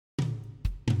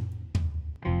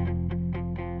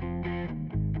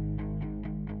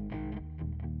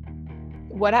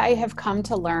what I have come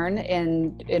to learn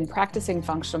in practicing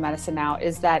functional medicine now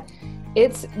is that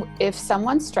if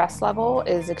someone's stress level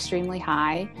is extremely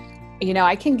high,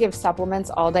 I can give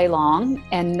supplements all day long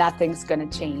and nothing's going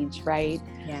to change, right?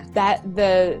 Yeah.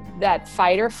 That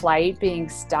fight or flight, being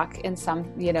stuck in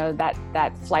some,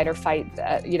 that flight or fight,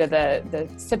 the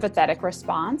sympathetic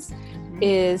response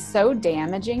is so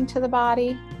damaging to the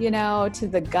body, to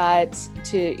the gut,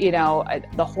 to,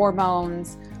 the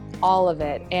hormones, all of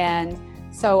it. And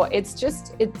so it's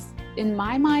in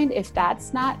my mind, if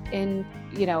that's not in,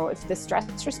 if the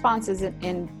stress response isn't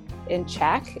in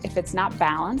check, if it's not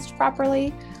balanced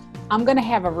properly, I'm going to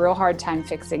have a real hard time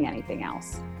fixing anything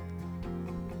else.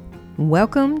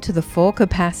 Welcome to the Full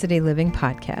Capacity Living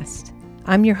Podcast.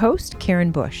 I'm your host,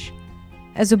 Karen Bush.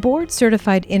 As a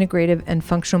board-certified integrative and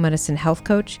functional medicine health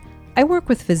coach, I work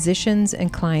with physicians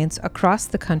and clients across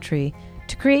the country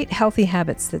to create healthy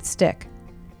habits that stick.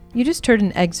 You just heard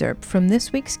an excerpt from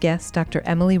this week's guest, Dr.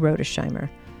 Emily Roedersheimer,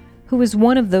 who is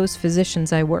one of those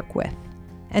physicians I work with.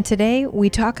 And today we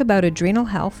talk about adrenal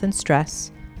health and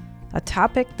stress, a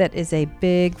topic that is a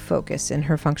big focus in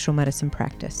her functional medicine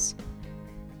practice.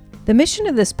 The mission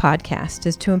of this podcast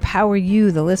is to empower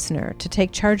you, the listener, to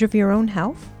take charge of your own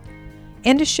health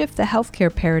and to shift the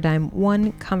healthcare paradigm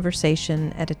one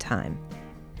conversation at a time.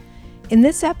 In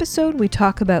this episode, we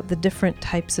talk about the different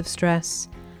types of stress,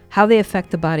 how they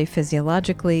affect the body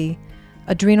physiologically,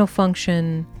 adrenal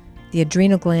function, the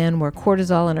adrenal gland where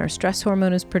cortisol and our stress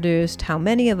hormone is produced, how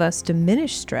many of us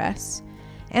diminish stress,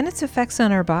 and its effects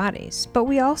on our bodies. But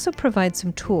we also provide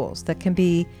some tools that can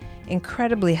be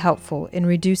incredibly helpful in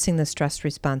reducing the stress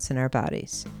response in our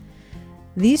bodies.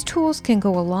 These tools can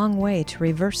go a long way to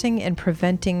reversing and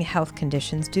preventing health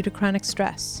conditions due to chronic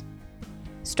stress.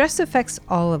 Stress affects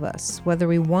all of us, whether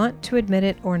we want to admit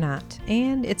it or not,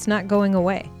 and it's not going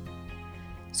away.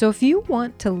 So if you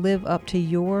want to live up to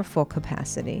your full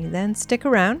capacity, then stick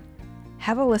around,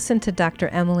 have a listen to Dr.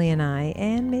 Emily and I,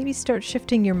 and maybe start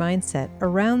shifting your mindset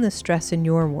around the stress in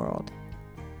your world.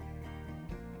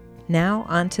 Now,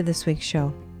 on to this week's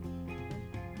show.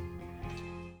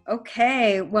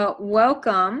 Okay, well,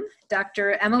 welcome,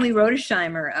 Dr. Emily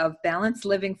Roedersheimer of Balanced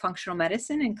Living Functional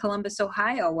Medicine in Columbus,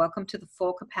 Ohio. Welcome to the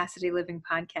Full Capacity Living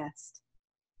Podcast.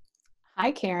 Hi,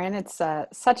 Karen. It's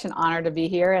such an honor to be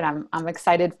here, and I'm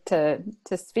excited to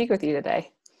speak with you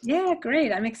today. Yeah,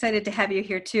 great. I'm excited to have you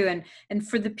here too. And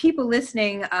for the people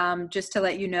listening, just to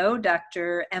let you know,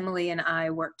 Dr. Emily and I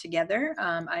work together.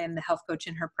 I am the health coach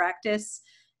in her practice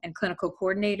and clinical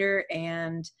coordinator,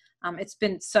 and it's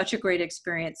been such a great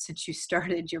experience since you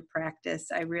started your practice.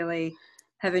 I really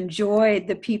have enjoyed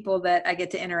the people that I get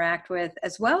to interact with,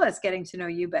 as well as getting to know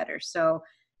you better. So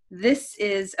this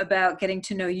is about getting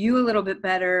to know you a little bit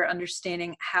better,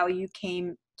 understanding how you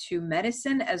came to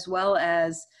medicine, as well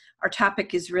as our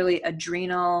topic is really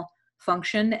adrenal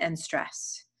function and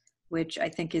stress, which I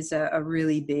think is a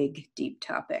really big, deep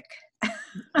topic.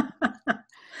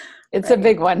 It's right. A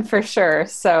big one for sure.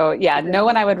 So yeah, no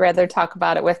one I would rather talk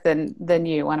about it with than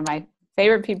you, one of my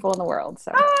favorite people in the world.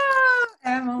 So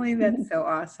Emily, that's so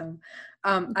awesome.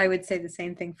 I would say the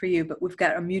same thing for you, but we've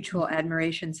got a mutual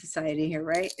admiration society here,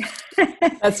 right?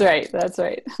 That's right. That's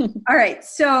right. All right.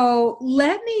 So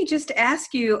let me just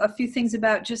ask you a few things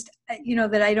about just,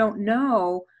 that I don't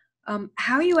know,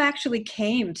 how you actually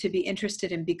came to be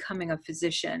interested in becoming a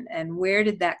physician, and where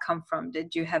did that come from?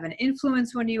 Did you have an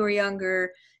influence when you were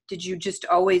younger? Did you just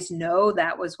always know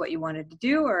that was what you wanted to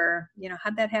do, or,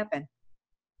 how'd that happen?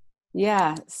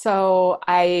 Yeah. So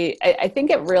I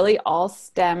think it really all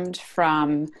stemmed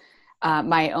from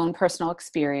my own personal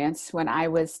experience. When I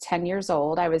was 10 years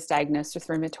old, I was diagnosed with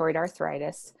rheumatoid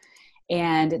arthritis,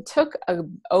 and it took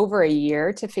over a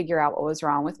year to figure out what was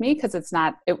wrong with me, because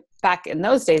back in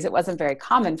those days, it wasn't very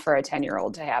common for a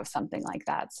 10-year-old to have something like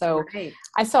that. So right.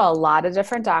 I saw a lot of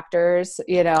different doctors,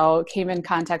 came in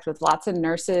contact with lots of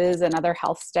nurses and other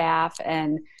health staff,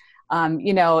 and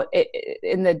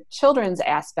in the children's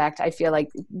aspect, I feel like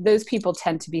those people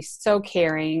tend to be so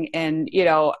caring, and,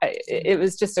 it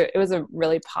was a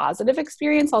really positive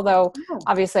experience, although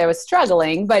obviously I was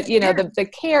struggling, but, the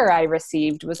care I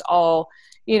received was all,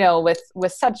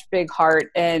 with such big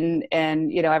heart, and,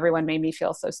 everyone made me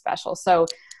feel so special. So,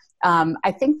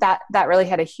 I think that really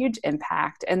had a huge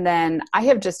impact. And then I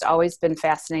have just always been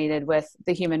fascinated with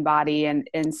the human body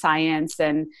and science,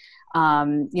 and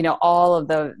all of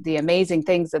the amazing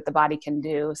things that the body can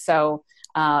do. So,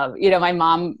 my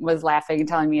mom was laughing and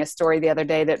telling me a story the other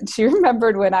day that she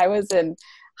remembered when I was in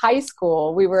high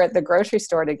school, we were at the grocery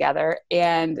store together,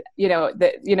 and, at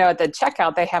the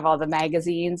checkout, they have all the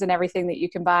magazines and everything that you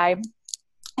can buy.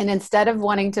 And instead of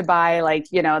wanting to buy like,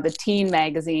 the teen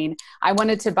magazine, I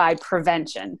wanted to buy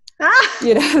Prevention, Ah!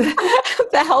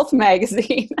 The health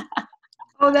magazine.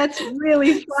 Oh, that's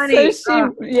really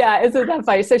So funny. yeah, isn't that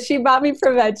funny? So she bought me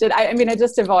Prevention. I mean, I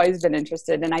just have always been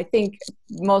interested, and I think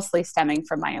mostly stemming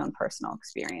from my own personal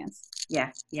experience.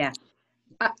 Yeah, yeah.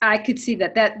 I could see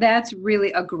that. That's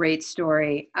really a great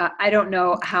story. I don't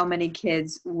know how many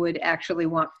kids would actually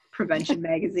want Prevention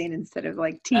magazine instead of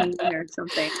like Teen or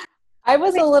something. I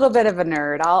was a little bit of a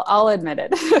nerd. I'll admit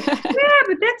it. Yeah,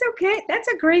 but that's okay. That's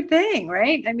a great thing,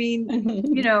 right? I mean,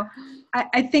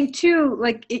 I think too,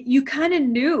 like you kind of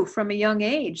knew from a young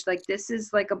age, like this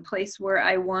is like a place where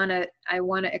I wanna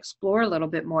explore a little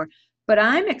bit more. But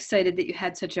I'm excited that you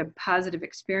had such a positive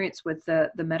experience with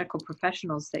the medical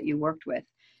professionals that you worked with,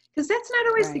 because that's not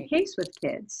always the Right. case with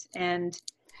kids. And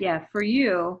yeah, for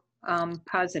you,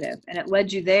 positive, and it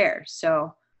led you there.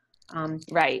 So.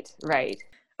 Right. Right.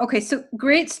 Okay, so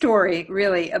great story,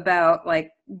 really, about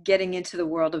like getting into the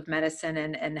world of medicine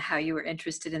and how you were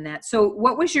interested in that. So,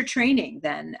 what was your training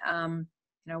then?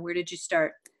 Where did you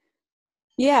start?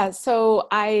 Yeah, so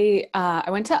I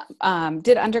went to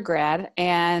did undergrad,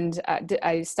 and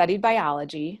I studied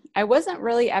biology. I wasn't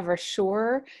really ever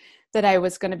sure that I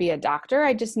was going to be a doctor.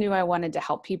 I just knew I wanted to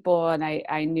help people, and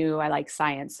I knew I liked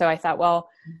science. So I thought, well,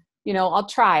 I'll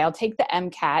try. I'll take the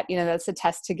MCAT. That's a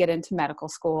test to get into medical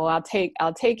school. I'll take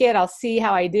it. I'll see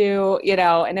how I do.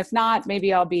 And if not,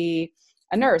 maybe I'll be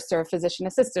a nurse or a physician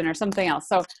assistant or something else.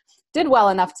 So did well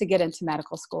enough to get into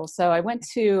medical school. So I went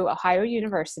to Ohio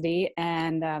University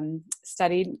and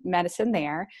studied medicine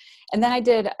there. And then I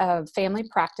did a family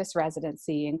practice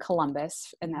residency in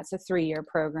Columbus, and that's a 3-year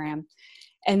program.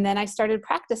 And then I started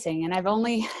practicing, and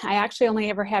I actually only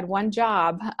ever had one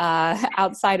job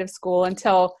outside of school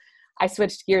until I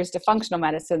switched gears to functional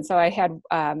medicine. So I had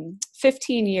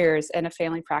 15 years in a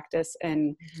family practice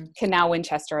in Canal,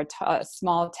 Winchester, a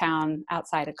small town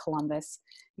outside of Columbus,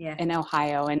 Yeah. in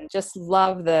Ohio, and just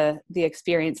love the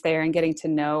experience there and getting to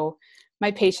know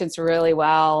my patients really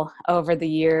well over the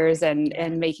years and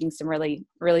making some really,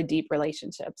 really deep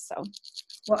relationships. So.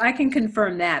 Well, I can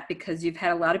confirm that because you've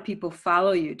had a lot of people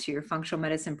follow you to your functional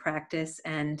medicine practice.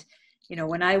 And,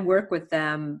 when I work with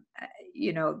them,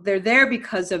 they're there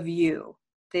because of you.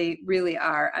 They really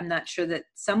are. I'm not sure that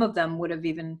some of them would have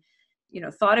even,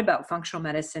 thought about functional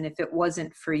medicine if it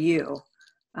wasn't for you.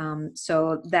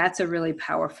 So that's a really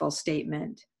powerful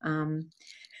statement.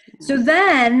 So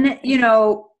then,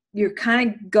 you're kind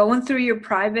of going through your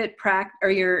private practice or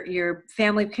your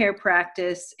family care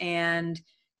practice, and,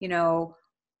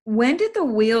 when did the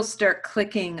wheels start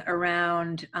clicking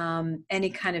around any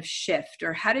kind of shift,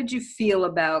 or how did you feel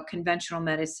about conventional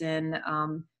medicine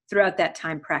throughout that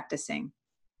time practicing?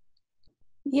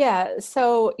 Yeah.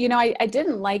 So, I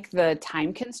didn't like the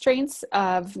time constraints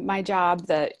of my job,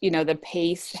 the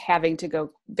pace, having to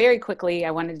go very quickly.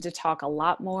 I wanted to talk a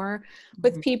lot more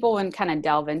with people and kind of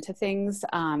delve into things,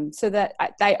 so that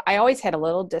I always had a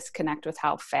little disconnect with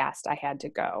how fast I had to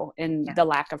go and Yeah. the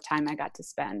lack of time I got to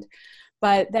spend.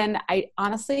 But then I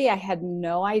had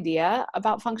no idea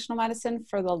about functional medicine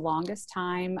for the longest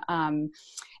time.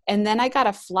 And then I got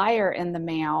a flyer in the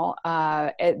mail.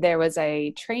 There was a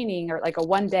training, or like a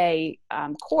 1-day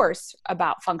course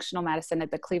about functional medicine at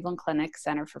the Cleveland Clinic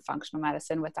Center for Functional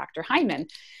Medicine with Dr. Hyman.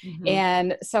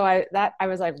 And so I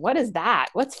was like, what is that?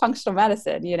 What's functional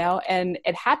medicine? And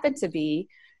it happened to be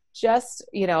just,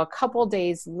 a couple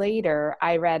days later,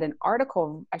 I read an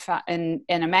article I found in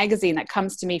a magazine that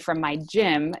comes to me from my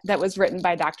gym that was written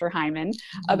by Dr. Hyman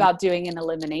about doing an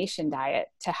elimination diet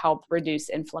to help reduce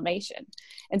inflammation.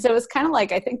 And so it was kind of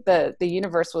like, I think the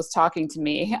universe was talking to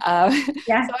me.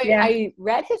 Yeah. So Yeah. I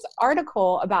read his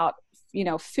article about,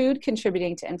 food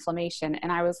contributing to inflammation.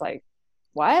 And I was like,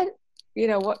 what?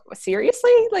 What,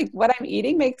 seriously? Like what I'm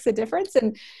eating makes a difference?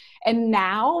 And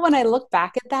now when I look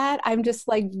back at that, I'm just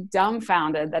like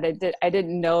dumbfounded that I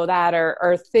didn't know that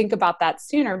or think about that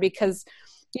sooner, because,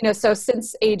 so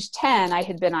since age 10, I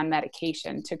had been on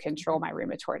medication to control my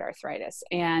rheumatoid arthritis.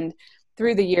 And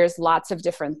through the years, lots of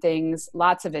different things,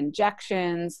 lots of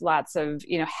injections, lots of,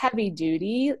 heavy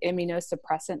duty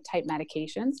immunosuppressant type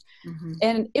medications.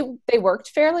 And they worked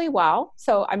fairly well.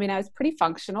 So, I was pretty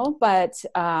functional, but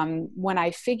when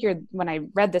I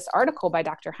read this article by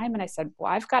Dr. Hyman, I said,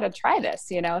 well, I've got to try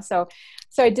this, so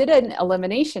I did an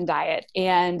elimination diet,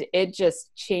 and it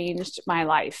just changed my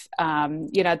life. At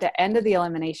the end of the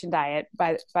elimination diet,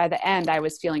 by the end, I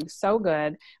was feeling so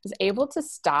good, was able to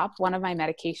stop one of my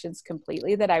medications completely,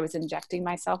 completely that I was injecting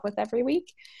myself with every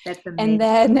week. That's And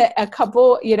amazing. then a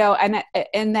couple,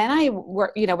 and then I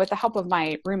work, with the help of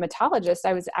my rheumatologist,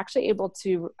 I was actually able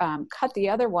to cut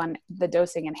the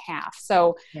dosing in half.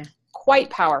 So Yeah. quite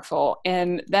powerful.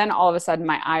 And then all of a sudden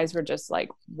my eyes were just like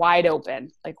wide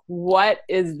open. Like, what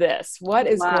is this? What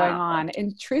is going Wow. on?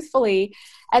 And truthfully,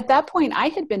 at that point, I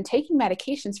had been taking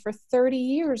medications for 30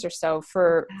 years or so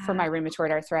for my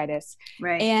rheumatoid arthritis.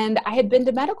 Right. And I had been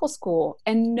to medical school,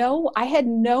 and I had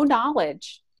no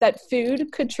knowledge that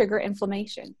food could trigger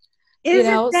inflammation.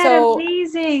 Isn't that So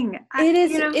amazing?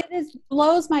 it is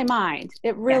blows my mind.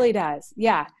 It really does.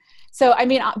 Yeah. So, I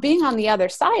mean, being on the other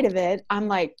side of it, I'm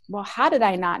like, well, how did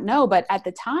I not know? But at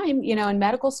the time, in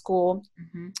medical school,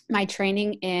 my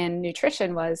training in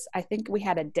nutrition was, I think we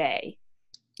had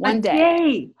one A day.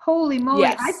 day. Holy moly.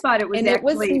 I Yes. thought it was And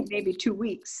actually maybe 2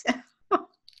 weeks.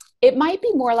 it might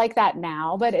be more like that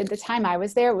now, but at the time I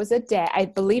was there, it was a day. I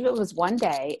believe it was one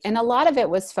day. And a lot of it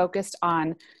was focused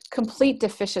on complete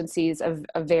deficiencies of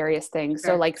various things.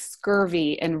 Sure. So like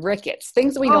scurvy and rickets,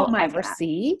 things we Oh don't my ever God.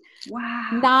 see. Wow.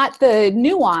 Not the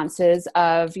nuances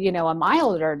of, a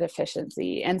milder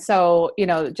deficiency. And so,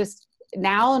 just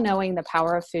now knowing the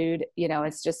power of food,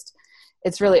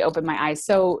 it's really opened my eyes.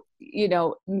 So,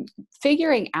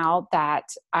 figuring out that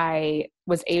I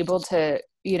was able to,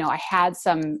 I had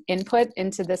some input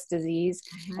into this disease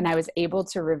and I was able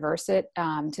to reverse it,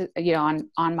 on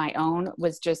my own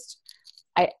was just,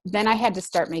 then I had to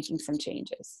start making some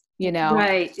changes,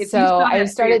 Right. If you so saw I that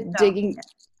for started yourself. digging.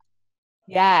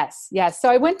 Yes. So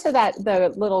I went to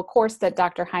the little course that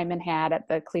Dr. Hyman had at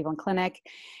the Cleveland Clinic.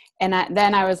 And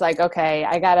then I was like, okay,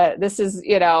 this is,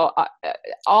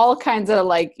 all kinds of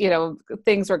like,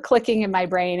 things were clicking in my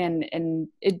brain, and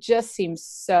it just seems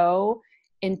so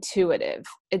intuitive.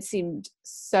 It seemed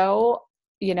so,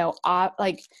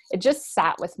 like it just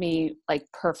sat with me like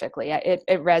perfectly. It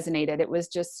resonated. It was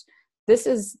just, this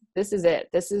is it.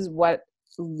 This is what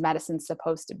medicine's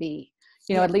supposed to be,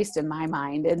 at least in my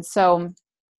mind. And so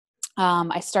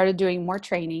I started doing more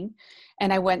training,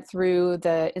 and I went through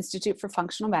the Institute for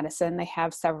Functional Medicine. They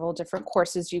have several different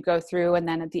courses you go through. And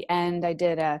then at the end, I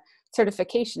did a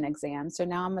certification exam. So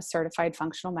now I'm a certified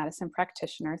functional medicine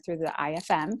practitioner through the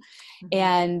IFM.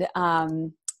 And,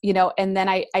 and then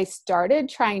I started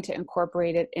trying to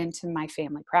incorporate it into my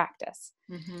family practice.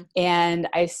 And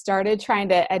I started trying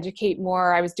to educate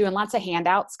more. I was doing lots of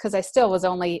handouts because I still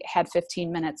had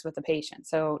 15 minutes with the patient.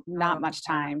 So not much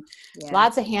time,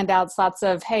 lots of handouts, lots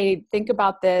of, hey, think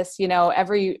about this,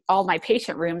 all my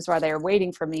patient rooms while they were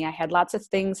waiting for me. I had lots of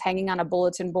things hanging on a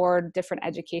bulletin board, different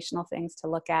educational things to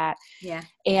look at. Yeah.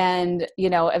 And,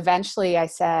 eventually I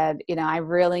said, I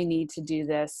really need to do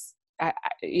this,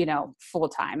 full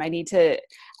time. I need to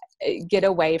get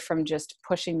away from just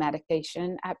pushing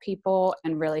medication at people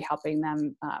and really helping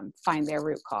them find their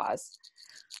root cause.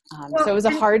 So it was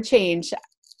a hard change.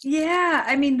 Yeah.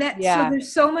 I mean, so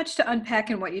there's so much to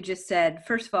unpack in what you just said.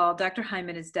 First of all, Dr.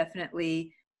 Hyman is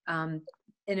definitely an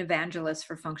evangelist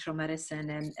for functional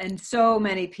medicine, and so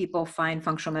many people find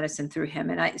functional medicine through him.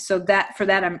 And for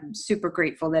that, I'm super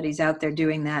grateful that he's out there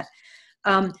doing that.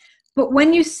 But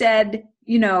when you said,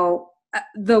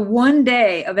 the one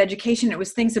day of education, it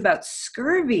was things about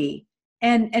scurvy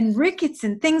and rickets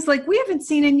and things like we haven't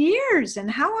seen in years.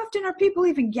 And how often are people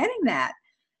even getting that?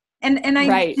 And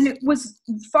it was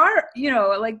far,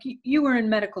 like you were in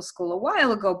medical school a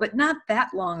while ago, but not that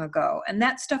long ago. And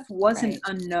that stuff wasn't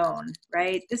unknown,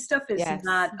 right? This stuff is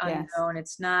not unknown.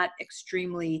 It's not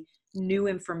extremely new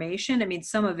information. I mean,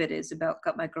 some of it is about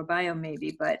gut microbiome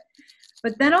maybe, but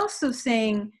then also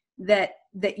saying that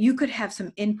you could have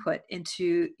some input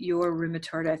into your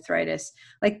rheumatoid arthritis,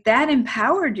 like that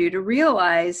empowered you to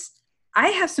realize I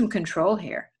have some control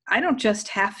here. I don't just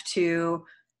have to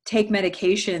take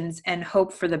medications and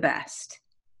hope for the best.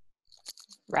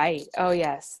 Right. Oh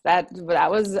yes. That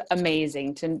was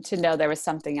amazing to know there was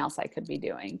something else I could be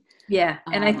doing. Yeah.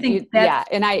 And I think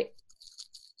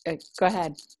go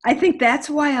ahead. I think that's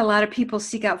why a lot of people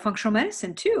seek out functional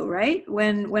medicine too, right?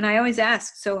 When I always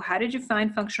ask, so how did you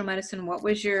find functional medicine? What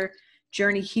was your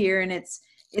journey here? And it's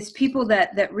people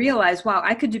that realize, wow,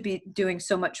 I could be doing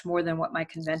so much more than what my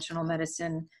conventional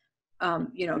medicine,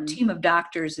 team of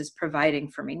doctors is providing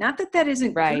for me. Not that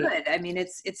isn't good. I mean,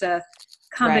 it's a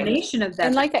combination of that.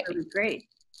 And that's really great.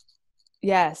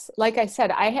 Yes. Like I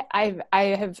said, I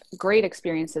have great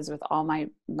experiences with all my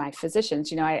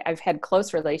physicians. I've had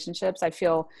close relationships. I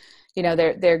feel,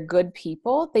 they're good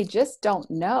people. They just don't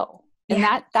know. And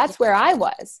Yeah. that's where I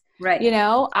was. Right.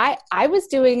 I was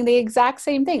doing the exact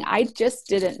same thing. I just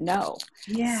didn't know.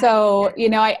 Yeah. So,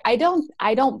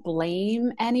 I don't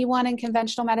blame anyone in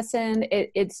conventional medicine.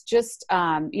 It's just,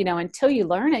 until you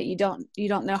learn it, you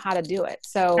don't know how to do it.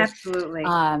 So, Absolutely.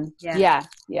 Yeah. yeah,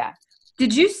 yeah.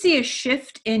 Did you see a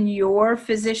shift in your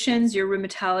physicians, your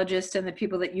rheumatologists, and the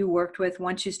people that you worked with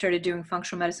once you started doing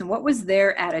functional medicine? What was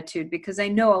their attitude? Because I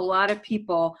know a lot of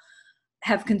people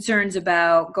have concerns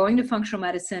about going to functional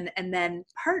medicine and then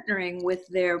partnering with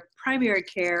their primary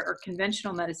care or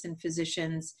conventional medicine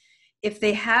physicians if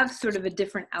they have sort of a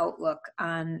different outlook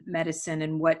on medicine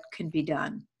and what can be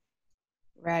done.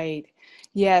 Right.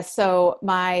 Yeah. So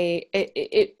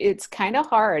it's kind of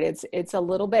hard. It's a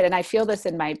little bit, and I feel this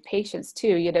in my patients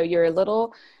too. You're a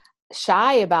little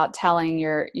shy about telling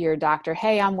your doctor,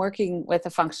 "Hey, I'm working with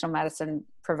a functional medicine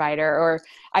provider," or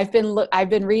I've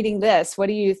been reading this. What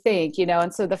do you think?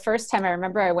 And so the first time I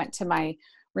remember I went to my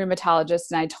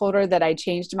rheumatologist and I told her that I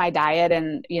changed my diet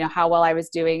and how well I was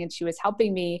doing, and she was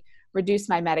helping me reduce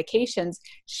my medications.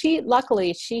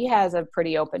 Luckily she has a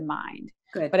pretty open mind.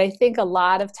 Good. But I think a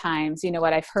lot of times,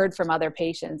 what I've heard from other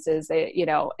patients is that,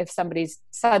 if somebody's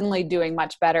suddenly doing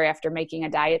much better after making a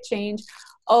diet change,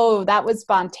 oh, that was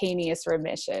spontaneous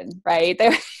remission, right?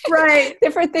 There, Right.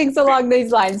 different things along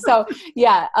these lines. So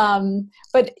yeah,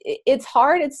 but it's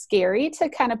hard. It's scary to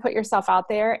kind of put yourself out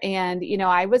there. And,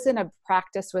 I was in a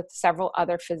practice with several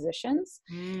other physicians.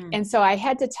 And so I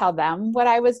had to tell them what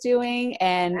I was doing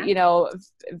and,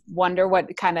 wonder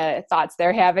what kind of thoughts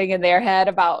they're having in their head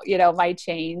about, my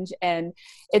change. And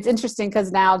it's interesting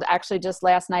because now actually just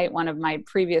last night, one of my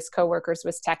previous coworkers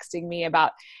was texting me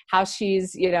about how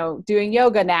she's, doing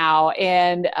yoga now.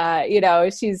 And,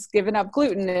 she's given up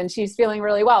gluten and she's feeling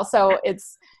really well. So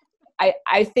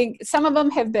I think some of them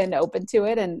have been open to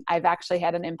it, and I've actually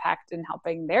had an impact in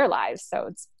helping their lives. So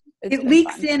it's It been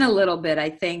leaks fun. in a little bit, I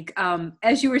think.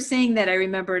 As you were saying that, I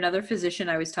remember another physician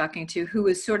I was talking to who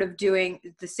was sort of doing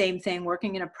the same thing,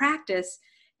 working in a practice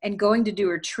and going to do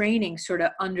her training sort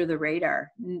of under the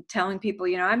radar, and telling people,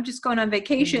 I'm just going on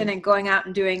vacation and going out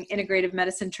and doing integrative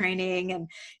medicine training. And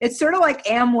it's sort of like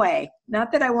Amway.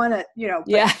 Not that I want to, but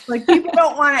Yeah. like people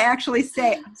don't want to actually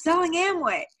say, I'm selling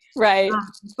Amway. Right.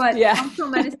 But Yeah. functional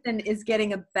medicine is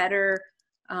getting a better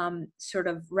sort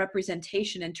of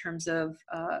representation in terms of,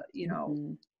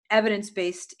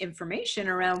 evidence-based information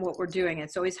around what we're doing.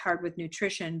 It's always hard with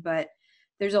nutrition, but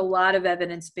there's a lot of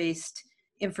evidence-based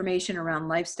information around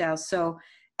lifestyle. So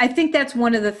I think that's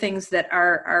one of the things that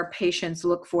our patients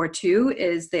look for too,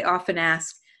 is they often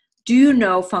ask, do you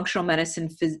know functional medicine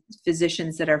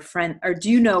physicians that are or do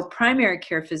you know primary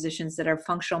care physicians that are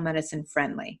functional medicine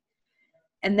friendly?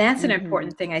 And that's an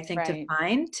important thing, I think, Right. to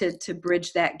find, to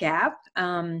bridge that gap.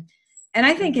 And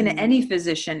I think in any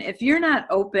physician, if you're not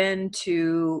open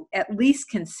to at least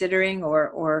considering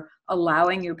or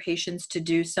allowing your patients to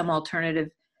do some alternative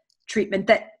treatment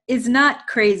that is not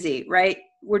crazy, right?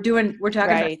 We're talking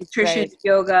about nutrition,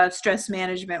 yoga, stress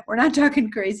management. We're not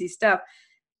talking crazy stuff.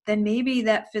 Then maybe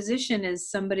that physician is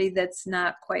somebody that's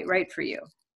not quite right for you.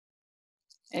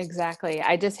 Exactly.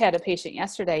 I just had a patient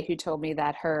yesterday who told me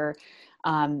that her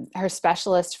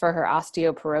specialist for her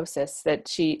osteoporosis, that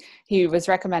he was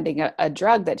recommending a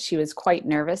drug that she was quite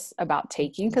nervous about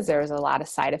taking because there was a lot of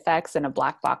side effects and a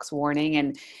black box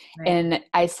warning. And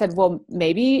I said, well,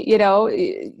 maybe,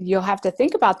 you'll have to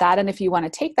think about that. And if you want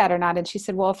to take that or not. And she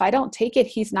said, well, if I don't take it,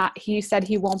 he said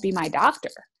he won't be my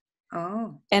doctor.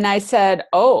 Oh. And I said,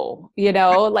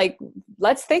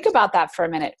 let's think about that for a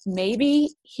minute.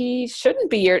 Maybe he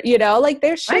shouldn't be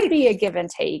there should be a give and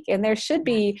take, and there should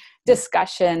be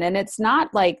discussion. And it's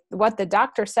not like what the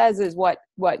doctor says is what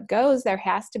goes. There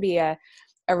has to be a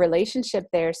relationship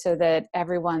there so that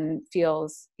everyone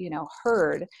feels,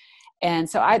 heard. And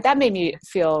so that made me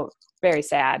feel very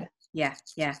sad. Yeah.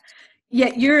 Yeah.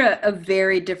 Yeah, you're a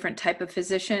very different type of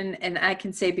physician. And I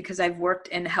can say, because I've worked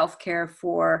in healthcare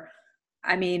for,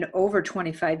 over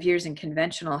 25 years in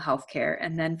conventional healthcare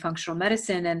and then functional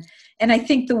medicine. And I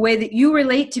think the way that you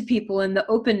relate to people and the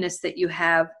openness that you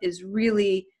have is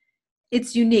really,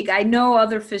 it's unique. I know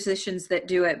other physicians that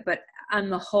do it, but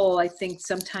on the whole, I think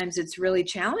sometimes it's really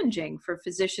challenging for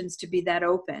physicians to be that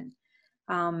open.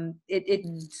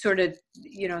 It sort of,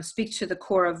 speaks to the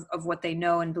core of what they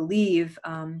know and believe.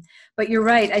 But you're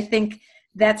right. I think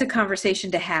that's a conversation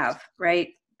to have, right?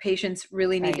 Patients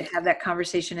really need to have that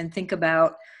conversation and think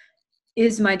about,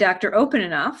 is my doctor open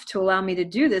enough to allow me to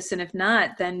do this? And if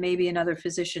not, then maybe another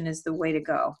physician is the way to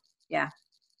go. Yeah.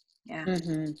 Yeah.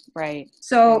 Right.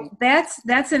 So Right.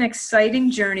 that's an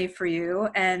exciting journey for you.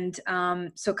 And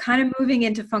so kind of moving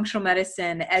into functional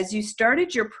medicine, as you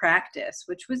started your practice,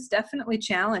 which was definitely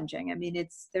challenging. I mean,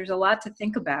 there's a lot to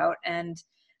think about, and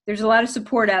there's a lot of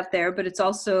support out there, but it's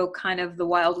also kind of the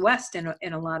Wild West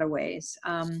in a lot of ways.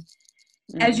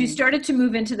 As you Hmm. started to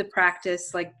move into the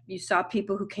practice, like you saw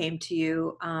people who came to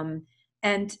you,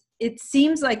 and it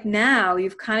seems like now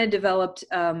you've kind of developed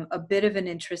a bit of an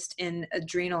interest in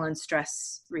adrenal and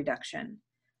stress reduction,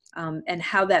 and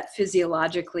how that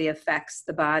physiologically affects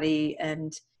the body,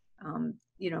 and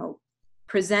you know,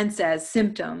 presents as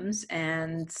symptoms,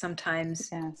 and sometimes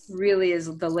Yes. really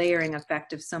is the layering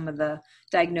effect of some of the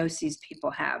diagnoses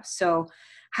people have. So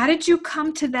how did you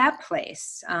come to that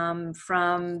place,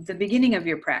 from the beginning of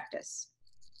your practice?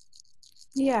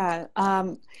 Yeah.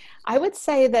 I would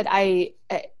say that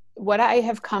what I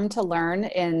have come to learn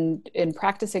in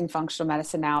practicing functional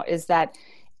medicine now is that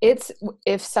it's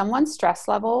if someone's stress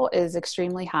level is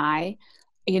extremely high,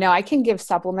 I can give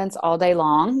supplements all day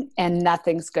long and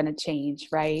nothing's going to change,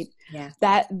 right? Yeah.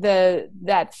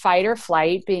 That fight or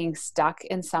flight, being stuck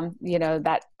in some,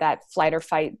 that flight or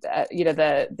fight,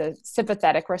 the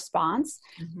sympathetic response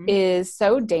Hmm. is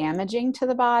so damaging to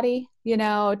the body,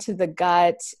 to the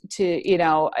gut, to,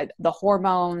 the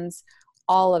hormones,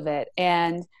 all of it.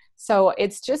 And so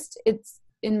it's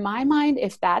in my mind,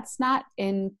 if that's not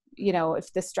in,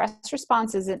 if the stress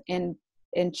response isn't in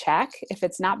check, if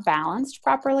it's not balanced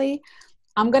properly,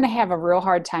 I'm going to have a real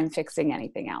hard time fixing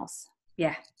anything else.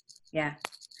 Yeah. Yeah.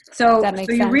 Does So, that so make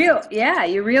sense?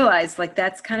 you realize like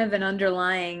that's kind of an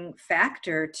underlying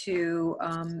factor to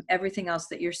everything else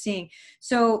that you're seeing.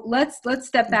 So let's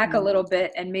step back a Hmm. little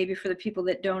bit, and maybe for the people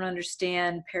that don't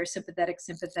understand parasympathetic,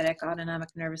 sympathetic, autonomic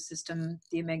nervous system,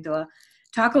 the amygdala,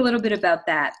 talk a little bit about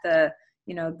that. The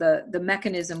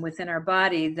mechanism within our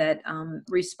body that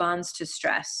responds to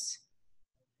stress.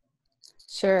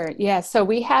 Sure. Yeah. So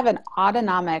we have an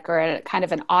autonomic, or a kind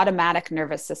of an automatic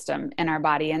nervous system in our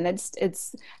body, and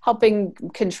it's helping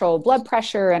control blood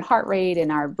pressure and heart rate and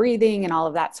our breathing and all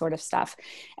of that sort of stuff.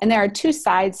 And there are two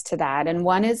sides to that, and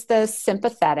one is the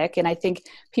sympathetic, and I think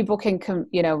people can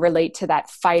relate to that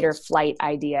fight or flight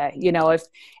idea.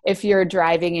 If you're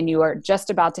driving and you are just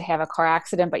about to have a car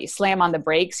accident, but you slam on the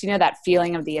brakes, that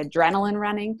feeling of the adrenaline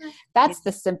running. Yeah. That's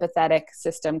the sympathetic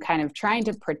system kind of trying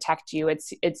to protect you.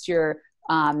 It's your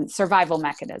survival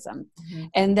mechanism. Mhm.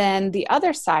 And then the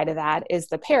other side of that is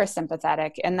the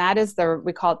parasympathetic, and that is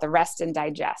we call it the rest and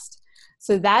digest.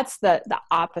 So that's the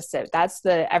opposite. That's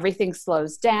everything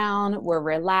slows down. We're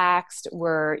relaxed.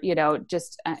 We're,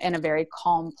 just in a very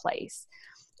calm place.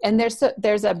 And there's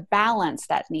a balance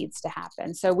that needs to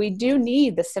happen. So we do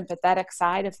need the sympathetic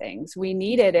side of things. We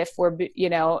need it if we're,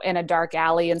 in a dark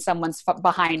alley and someone's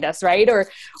behind us, right? Or Yeah.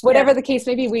 whatever the case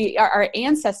may be. Our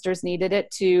ancestors needed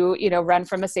it to, run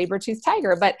from a saber-toothed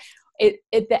tiger. But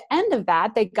at the end of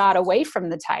that, they got away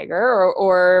from the tiger,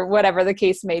 or whatever the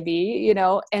case may be,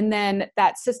 and then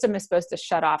that system is supposed to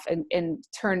shut off and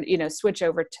turn, switch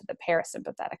over to the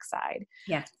parasympathetic side.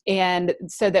 Yeah. And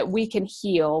so that we can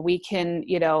heal, we can,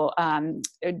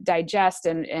 digest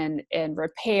and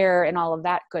repair and all of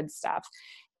that good stuff.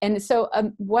 And so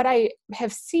what I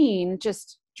have seen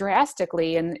just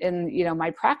drastically in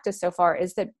my practice so far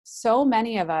is that so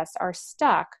many of us are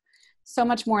stuck so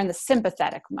much more in the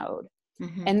sympathetic mode.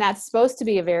 Mhm. And that's supposed to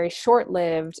be a very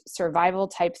short-lived survival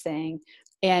type thing.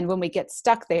 And when we get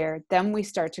stuck there, then we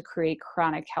start to create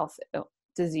chronic health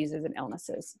diseases and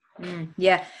illnesses.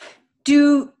 Yeah.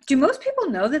 Do most people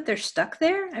know that they're stuck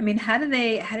there? I mean, how do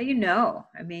you know?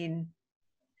 I mean,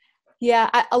 Yeah,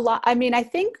 a lot. I mean, I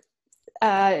think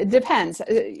it depends.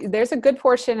 There's a good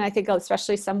portion, I think,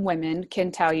 especially some women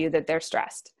can tell you that they're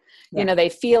stressed. yeah. They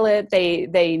feel it,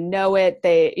 they know it,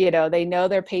 they know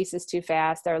their pace is too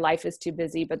fast, their life is too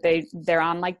busy, but they're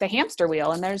on like the hamster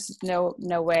wheel and there's no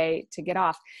way to get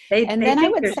off. And They then I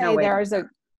think would there's no say way to there's get a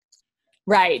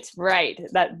right,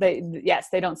 that yes,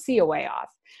 they don't see a way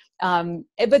off.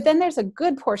 But then there's a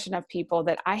good portion of people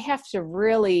that I have to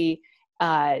really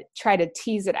try to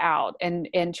tease it out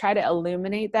and try to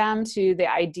illuminate them to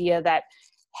the idea that,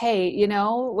 hey,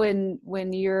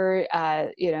 when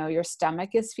your stomach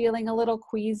is feeling a little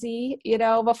queasy,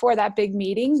 before that big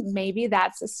meeting, maybe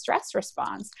that's a stress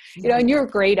response. Mhm. And you're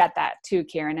great at that too,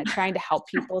 Karen, at trying to help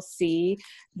people see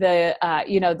the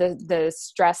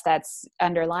stress that's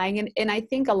underlying. And I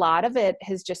think a lot of it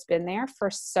has just been there for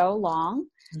so long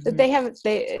that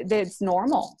Mhm. it's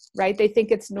normal, right? They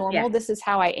think it's Yeah. normal. This is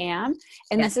how I am,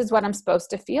 and Yeah. this is what I'm supposed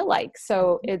to feel like.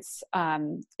 So it's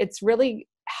really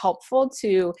helpful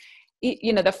to,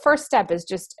 the first step is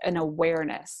just an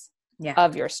awareness. Yeah.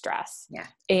 of your stress. Yeah.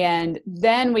 And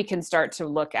then we can start to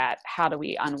look at how do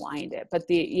we unwind it. But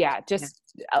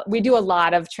we do a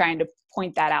lot of trying to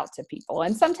point that out to people.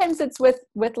 And sometimes it's with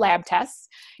lab tests,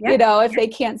 if they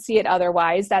can't see it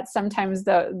otherwise, that's sometimes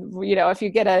if you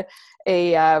get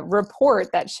a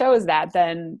report that shows that,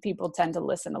 then people tend to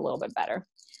listen a little bit better.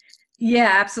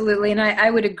 Yeah, absolutely. And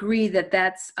I would agree that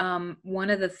that's one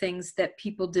of the things that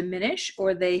people diminish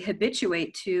or they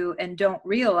habituate to and don't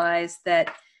realize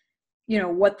that,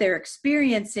 what they're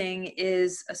experiencing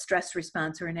is a stress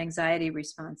response or an anxiety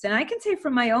response. And I can say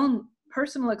from my own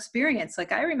personal experience,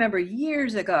 like I remember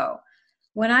years ago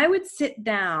when I would sit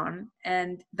down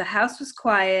and the house was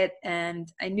quiet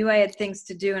and I knew I had things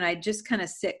to do and I'd just kind of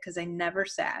sit because I never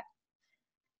sat.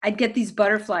 I'd get these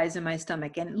butterflies in my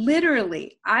stomach. And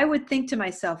literally, I would think to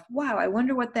myself, wow, I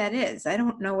wonder what that is. I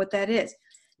don't know what that is.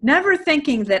 Never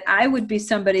thinking that I would be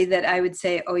somebody that I would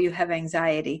say, oh, you have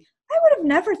anxiety. I would have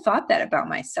never thought that about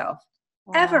myself.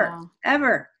 Wow.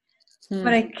 Ever.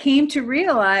 But I came to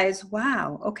realize,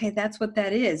 wow, okay, that's what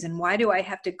that is. And why do I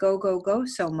have to go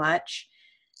so much?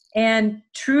 And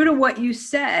true to what you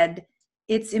said,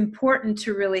 it's important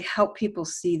to really help people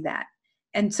see that.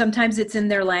 And sometimes it's in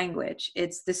their language.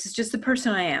 This is just the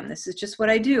person I am. This is just what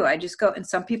I do. I just go, and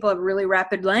some people have really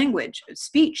rapid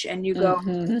speech, and you go,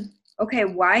 okay,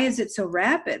 why is it so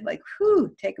rapid? Like,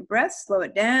 take a breath, slow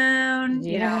it down.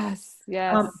 Yes.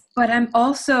 But I'm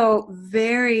also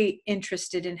very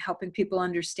interested in helping people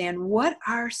understand what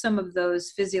are some of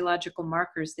those physiological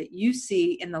markers that you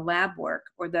see in the lab work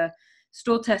or the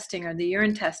stool testing or the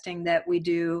urine testing that we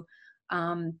do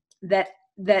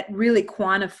that really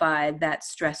quantify that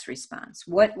stress response.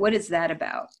 What is that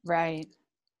about? Right.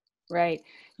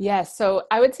 Yes. So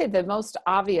I would say the most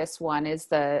obvious one is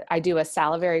I do a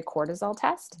salivary cortisol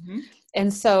test. Mm-hmm.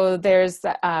 And so there's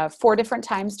 4 different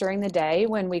times during the day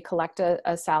when we collect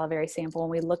a salivary sample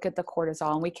and we look at the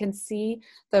cortisol and we can see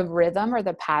the rhythm or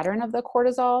the pattern of the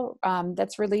cortisol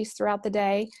that's released throughout the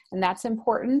day. And that's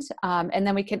important. And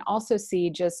then we can also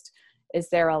see is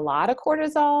there a lot of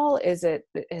cortisol? Has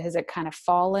it kind of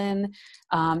fallen?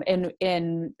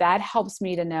 And that helps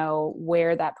me to know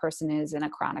where that person is in a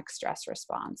chronic stress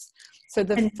response. So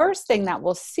the first thing that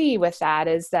we'll see with that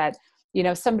is that,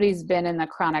 somebody's been in the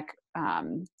chronic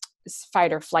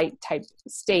fight or flight type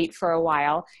state for a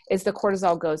while is the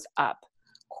cortisol goes up.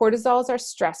 Cortisol is our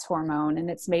stress hormone and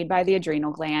it's made by the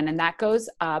adrenal gland, and that goes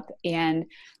up and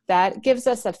that gives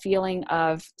us a feeling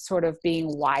of sort of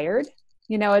being wired.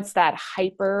 It's that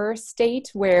hyper state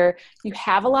where you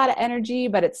have a lot of energy,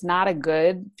 but it's not a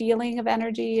good feeling of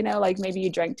energy, like maybe you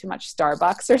drank too much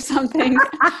Starbucks or something.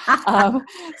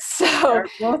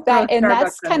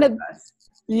 That's kind of,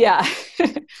 yeah,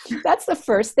 that's the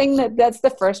first thing that's the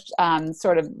first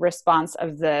sort of response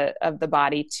of the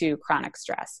body to chronic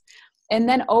stress. And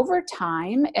then over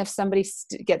time, if somebody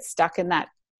gets stuck in that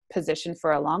position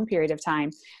for a long period of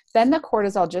time, then the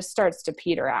cortisol just starts to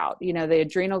peter out. The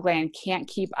adrenal gland can't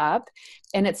keep up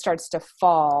and it starts to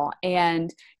fall.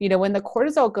 And, when the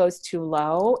cortisol goes too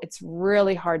low, it's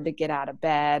really hard to get out of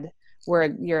bed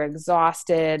where you're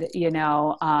exhausted,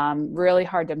 really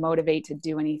hard to motivate to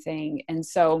do anything. And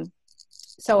so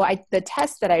the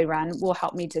test that I run will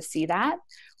help me to see that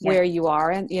where you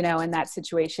are in that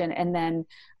situation. And then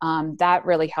that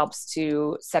really helps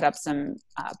to set up some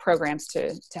programs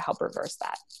to help reverse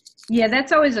that. Yeah,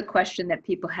 that's always a question that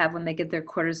people have when they get their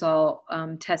cortisol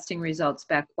testing results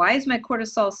back. Why is my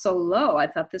cortisol so low? I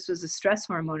thought this was a stress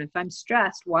hormone. If I'm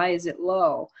stressed, why is it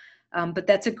low? But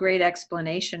that's a great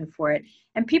explanation for it.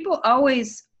 And people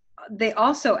they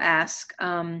also ask,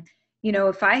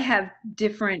 if I have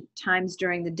different times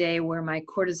during the day where my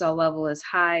cortisol level is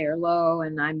high or low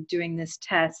and I'm doing this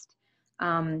test,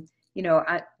 do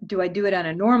I do it on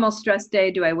a normal stress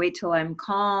day? Do I wait till I'm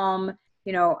calm?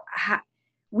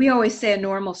 We always say a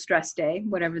normal stress day,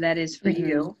 whatever that is for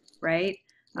you, right?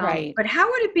 Right. But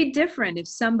how would it be different if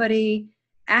somebody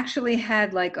actually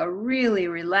had like a really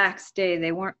relaxed day?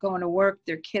 They weren't going to work.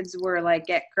 Their kids were like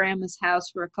at grandma's house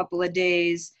for a couple of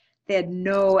days. They had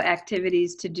no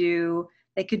activities to do.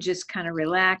 They could just kind of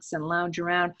relax and lounge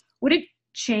around. Would it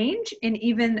change in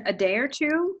even a day or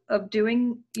two of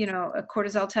doing, a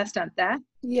cortisol test on that?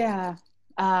 Yeah.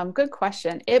 Good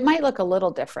question. It might look a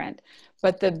little different,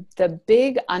 but the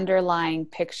big underlying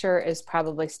picture is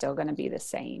probably still going to be the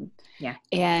same. Yeah.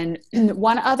 And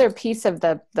one other piece of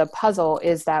the puzzle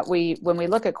is that when we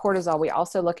look at cortisol, we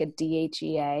also look at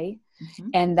DHEA.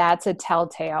 And that's a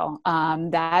telltale.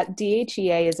 That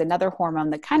DHEA is another hormone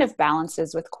that kind of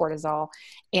balances with cortisol,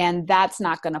 and that's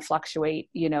not going to fluctuate,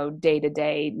 day to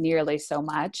day nearly so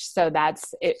much. So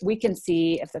that's it. We can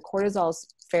see if the cortisol is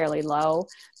fairly low,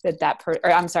 if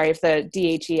the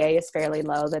DHEA is fairly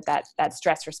low, that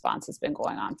stress response has been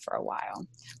going on for a while.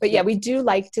 But yeah, we do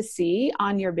like to see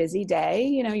on your busy day,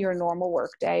 your normal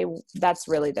work day, that's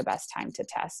really the best time to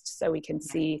test, so we can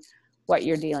see what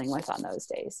you're dealing with on those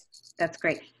days. That's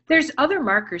great. There's other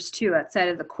markers too outside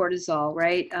of the cortisol,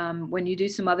 right? When you do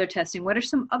some other testing, what are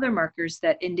some other markers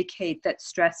that indicate that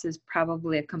stress is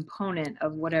probably a component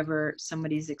of whatever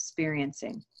somebody's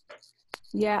experiencing?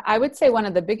 Yeah, I would say one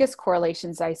of the biggest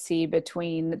correlations I see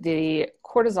between the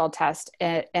cortisol test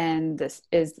and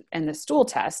the stool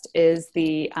test is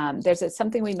there's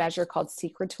something we measure called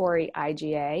secretory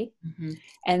IgA,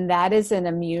 and that is an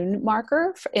immune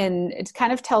marker, and it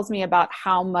kind of tells me about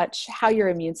how your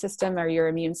immune system or your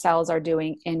immune cells are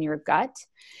doing in your gut.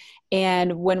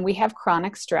 And when we have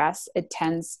chronic stress, it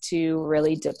tends to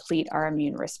really deplete our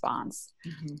immune response.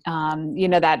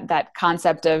 That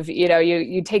concept of,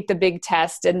 you take the big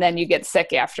test and then you get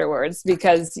sick afterwards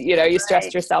because, you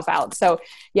stressed yourself out. So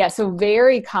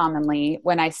very commonly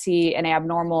when I see an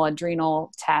abnormal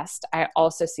adrenal test, I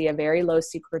also see a very low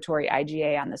secretory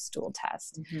IgA on the stool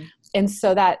test. And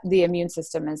so that the immune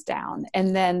system is down.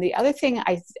 And then the other thing,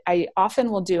 I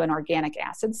often will do an organic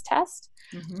acids test.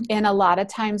 And a lot of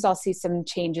times I'll see some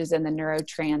changes in the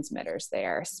neurotransmitters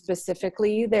there.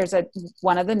 Specifically,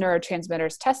 one of the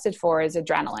neurotransmitters tested for is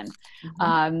adrenaline,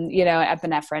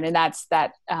 epinephrine, and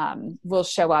that will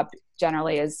show up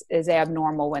generally as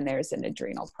abnormal when there's an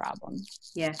adrenal problem.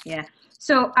 Yeah.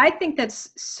 So I think that's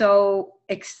so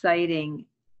exciting,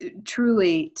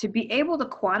 truly, to be able to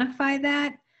quantify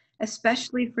that,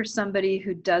 especially for somebody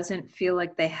who doesn't feel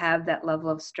like they have that level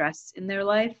of stress in their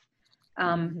life.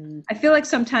 I feel like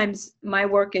sometimes my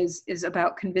work is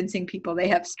about convincing people they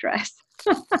have stress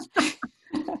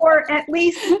or at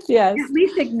least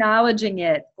acknowledging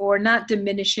it or not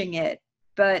diminishing it.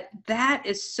 But that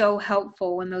is so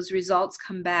helpful when those results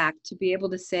come back to be able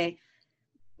to say,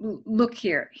 look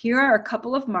here are a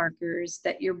couple of markers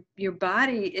that your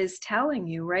body is telling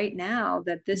you right now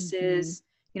that this is,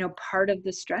 part of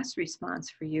the stress response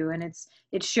for you. And it's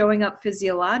showing up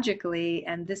physiologically,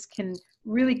 and this can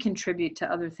really contribute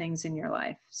to other things in your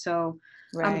life. So,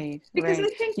 I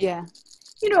think,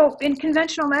 in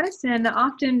conventional medicine,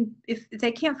 often if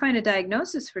they can't find a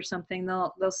diagnosis for something,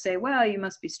 they'll say, well, you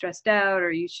must be stressed out,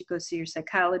 or you should go see your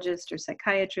psychologist or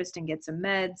psychiatrist and get some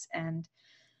meds. And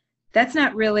that's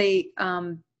not really,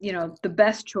 the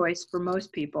best choice for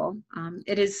most people.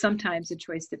 It is sometimes a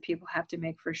choice that people have to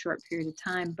make for a short period of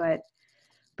time, but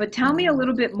tell me a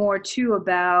little bit more too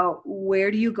about where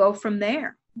do you go from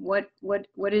there? What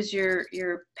is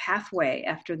your pathway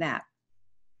after that?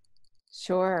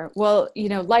 Sure. Well,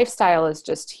 lifestyle is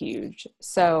just huge.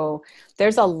 So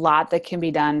there's a lot that can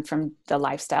be done from the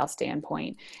lifestyle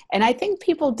standpoint. And I think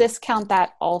people discount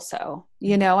that also.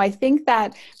 I think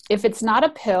that if it's not a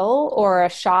pill or a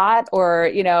shot or,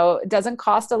 it doesn't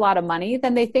cost a lot of money,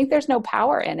 then they think there's no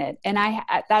power in it. And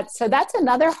so that's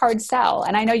another hard sell.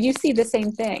 And I know you see the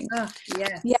same thing. Oh,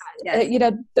 yes. Yeah.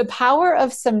 Yes. The power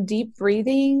of some deep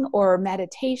breathing or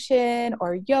meditation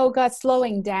or yoga,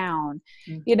 slowing down,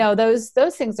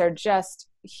 those things are just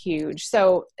huge.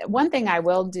 So one thing I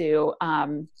will do,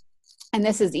 and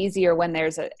this is easier when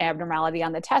there's an abnormality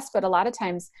on the test, but a lot of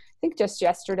times, I think just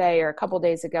yesterday or a couple of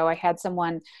days ago, I had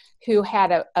someone who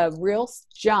had a real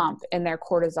jump in their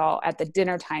cortisol at the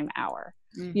dinner time hour,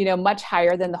 much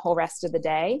higher than the whole rest of the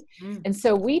day. And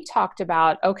so we talked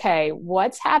about, okay,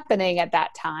 what's happening at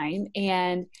that time?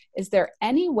 And is there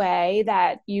any way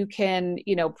that you can,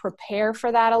 prepare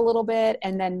for that a little bit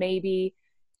and then maybe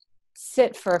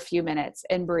sit for a few minutes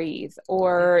and breathe?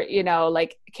 Or,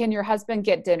 can your husband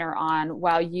get dinner on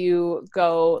while you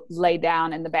go lay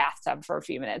down in the bathtub for a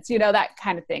few minutes, that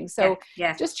kind of thing. So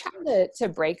just trying to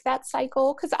break that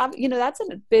cycle, because, that's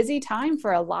a busy time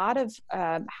for a lot of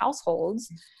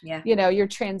households. You're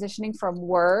transitioning from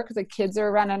work, the kids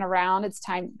are running around, it's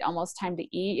almost time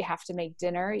to eat, you have to make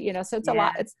dinner, so it's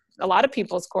a lot of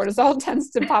people's cortisol tends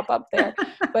to pop up there.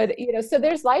 But, so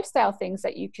there's lifestyle things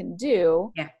that you can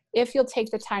do if you'll take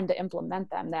the time to implement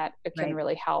them, that it can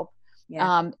really help.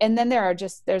 And then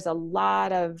there's a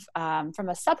lot of, from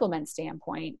a supplement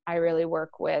standpoint, I really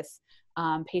work with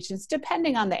patients,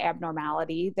 depending on the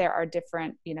abnormality. There are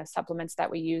different, supplements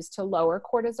that we use to lower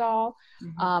cortisol,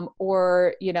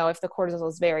 or, if the cortisol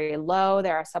is very low,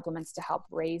 there are supplements to help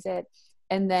raise it.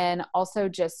 And then also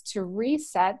just to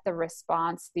reset the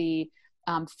response, the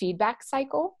feedback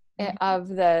cycle. of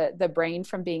the brain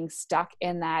from being stuck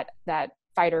in that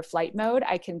fight or flight mode,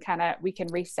 we can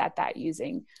reset that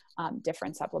using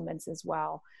different supplements as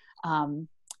well.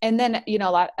 And then,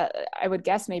 I would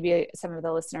guess maybe some of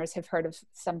the listeners have heard of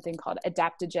something called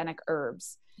adaptogenic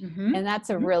herbs. Mm-hmm. And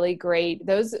that's a really great,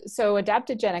 so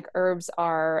adaptogenic herbs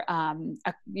are,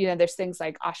 there's things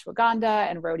like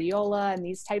ashwagandha and rhodiola and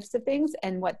these types of things.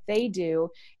 And what they do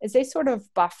is they sort of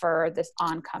buffer this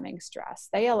oncoming stress.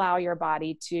 They allow your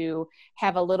body to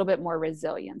have a little bit more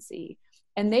resiliency.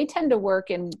 And they tend to work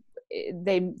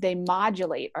they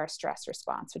modulate our stress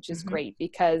response, which is great,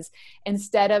 because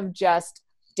instead of just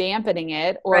dampening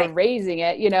it or raising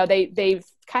it, they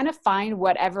kind of find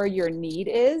whatever your need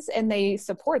is and they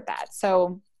support that.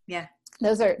 So yeah,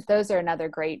 those are another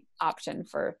great option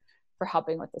for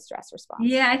helping with the stress response.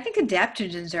 Yeah, I think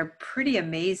adaptogens are pretty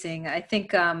amazing. I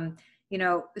think some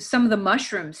of the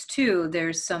mushrooms too,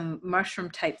 there's some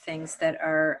mushroom type things that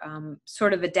are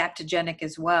sort of adaptogenic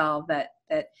as well, that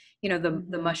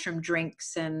the mushroom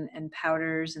drinks and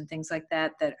powders and things like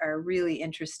that are really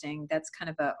interesting. That's kind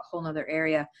of a whole nother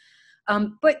area.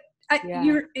 But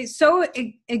you're so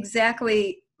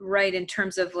exactly right in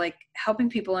terms of like helping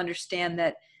people understand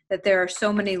that there are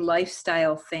so many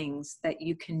lifestyle things that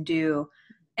you can do.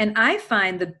 And I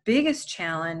find the biggest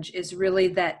challenge is really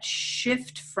that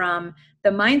shift from the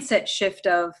mindset shift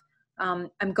of I'm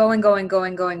going.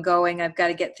 I've got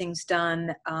to get things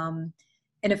done.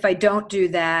 And if I don't do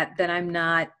that, then I'm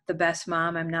not the best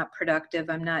mom. I'm not productive.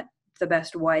 I'm not the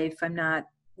best wife. I'm not,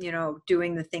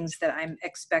 doing the things that I'm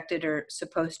expected or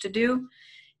supposed to do.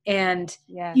 And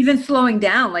even slowing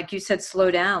down, like you said,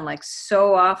 slow down. Like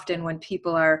so often when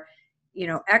people are,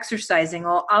 exercising,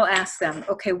 I'll ask them,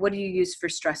 okay, what do you use for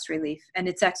stress relief? And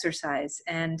it's exercise.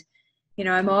 And,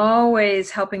 I'm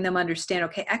always helping them understand,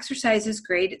 okay, exercise is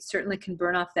great. It certainly can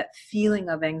burn off that feeling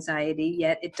of anxiety,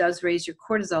 yet it does raise your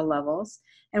cortisol levels.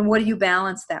 And what do you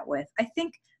balance that with? I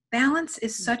think balance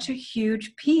is such a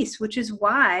huge piece, which is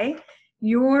why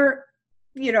your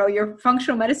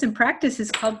functional medicine practice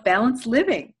is called balanced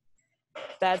living.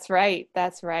 That's right.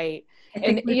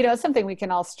 And something we can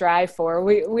all strive for.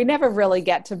 We never really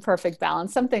get to perfect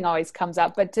balance. Something always comes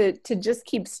up, but to just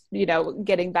keep,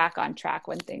 getting back on track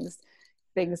when things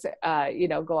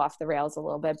go off the rails a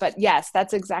little bit. But yes,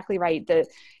 that's exactly right.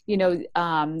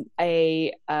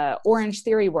 A Orange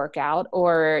Theory workout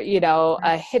or, a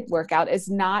HIIT workout is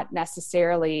not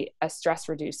necessarily a stress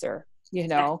reducer.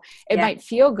 It might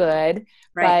feel good,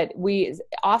 but we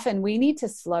need to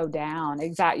slow down.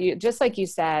 Exactly. Just like you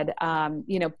said,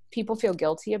 people feel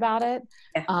guilty about it.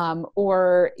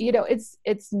 Or,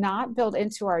 it's not built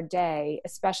into our day,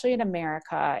 especially in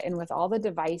America and with all the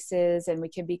devices, and we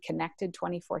can be connected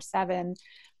 24/7.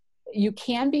 You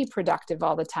can be productive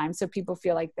all the time. So people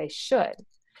feel like they should,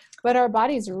 but our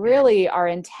bodies really are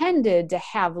intended to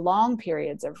have long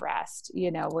periods of rest,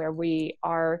 where we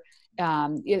are,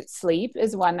 sleep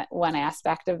is one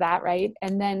aspect of that, right?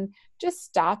 And then just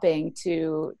stopping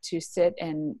to sit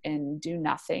and do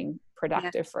nothing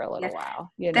productive for a little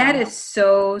while. That is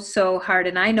so hard,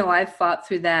 and I know I've fought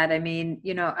through that. I mean,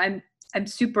 I'm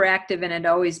super active and had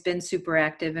always been super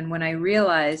active, and when I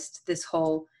realized this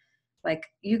whole, like,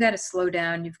 you got to slow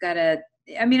down, you've got to.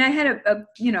 I mean, I had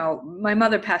my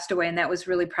mother passed away, and that was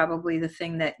really probably the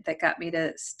thing that got me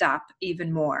to stop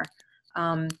even more.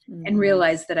 And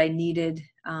realized that I needed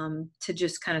to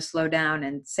just kind of slow down.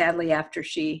 And sadly, after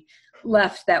she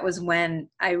left, that was when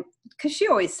because she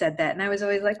always said that. And I was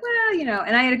always like, well,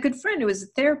 and I had a good friend who was a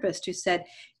therapist who said,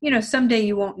 someday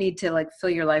you won't need to like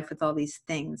fill your life with all these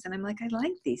things. And I'm like, I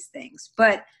like these things.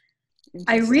 But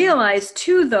I realized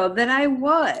too, though, that I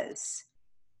was.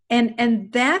 And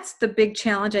that's the big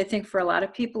challenge, I think, for a lot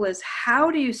of people is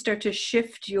how do you start to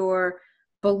shift your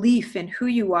belief in who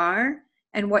you are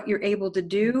and what you're able to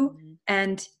do,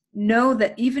 and know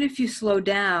that even if you slow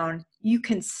down, you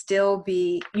can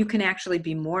actually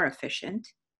be more efficient,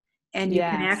 and you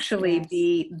can actually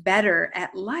be better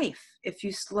at life if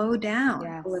you slow down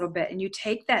a little bit and you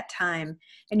take that time,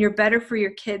 and you're better for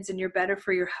your kids, and you're better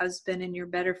for your husband, and you're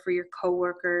better for your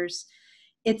coworkers.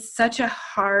 It's such a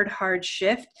hard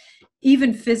shift,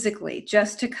 even physically,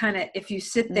 just to kind of, if you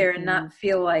sit there and not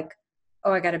feel like,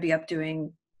 oh, I got to be up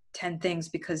doing 10 things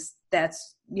because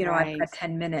that's, I've got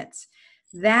 10 minutes.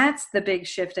 That's the big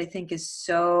shift, I think, is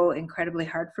so incredibly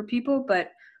hard for people,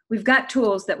 but we've got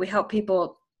tools that we help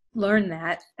people learn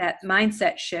that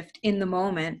mindset shift in the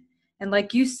moment. And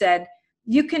like you said,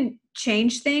 you can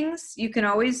change things. You can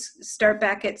always start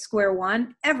back at square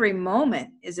one. Every moment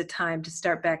is a time to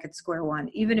start back at square one,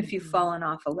 even if you've fallen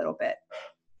off a little bit.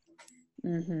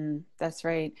 That's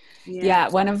right. Yeah.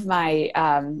 One of my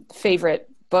favorite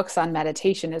books on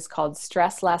meditation is called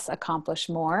Stress Less, Accomplish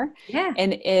More. Yeah.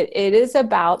 And it is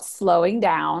about slowing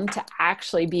down to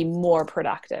actually be more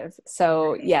productive.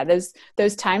 So yeah,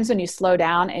 those times when you slow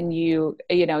down and you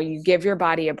give your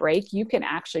body a break, you can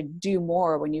actually do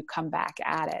more when you come back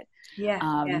at it.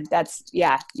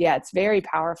 It's very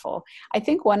powerful. I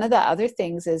think one of the other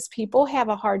things is people have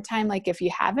a hard time, like if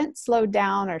you haven't slowed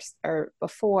down or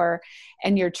before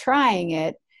and you're trying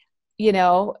it,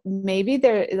 maybe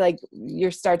they're like,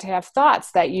 you start to have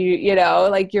thoughts that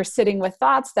like you're sitting with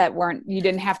thoughts that you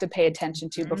didn't have to pay attention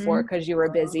to before because you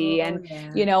were busy. And,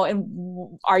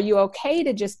 and are you okay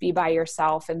to just be by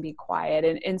yourself and be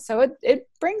quiet? And so it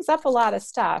brings up a lot of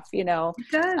stuff, It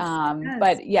does.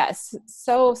 But yes,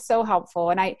 so helpful.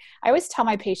 And I always tell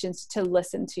my patients to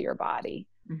listen to your body,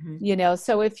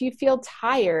 so if you feel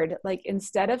tired, like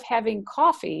instead of having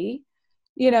coffee,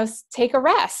 take a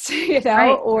rest,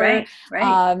 Right.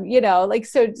 Like,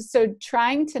 so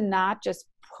trying to not just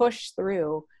push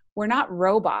through. We're not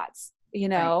robots,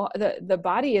 the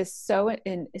body is so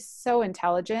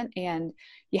intelligent, and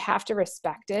you have to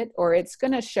respect it, or it's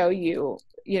going to show you,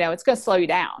 it's going to slow you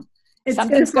down.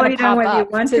 Something's going to pop up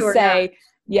to say,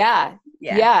 yeah.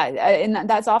 And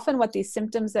that's often what these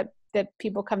symptoms that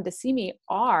people come to see me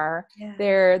are.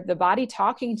 They're the body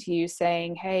talking to you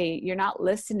saying, hey, you're not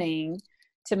listening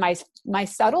to my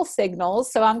subtle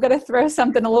signals, so I'm going to throw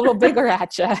something a little bigger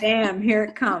at you. Bam, here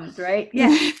it comes, right?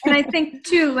 Yeah. And I think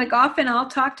too, like often I'll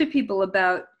talk to people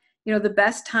about, the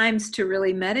best times to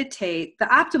really meditate, the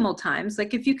optimal times.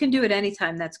 Like if you can do it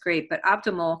anytime, that's great, but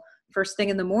optimal first thing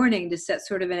in the morning to set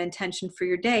sort of an intention for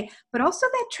your day, but also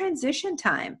that transition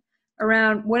time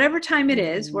around whatever time it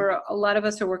is, where a lot of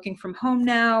us are working from home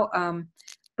now.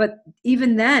 But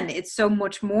even then, it's so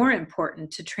much more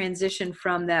important to transition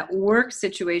from that work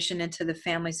situation into the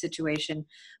family situation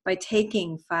by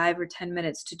taking 5 or 10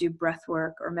 minutes to do breath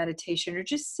work or meditation, or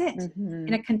just sit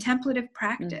in a contemplative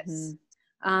practice.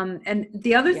 And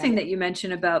the other thing that you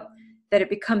mentioned about that it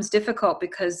becomes difficult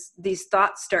because these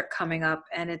thoughts start coming up,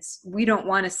 and we don't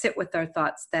want to sit with our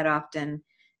thoughts that often.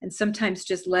 And sometimes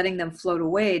just letting them float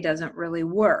away doesn't really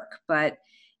work. But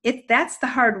that's the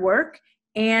hard work.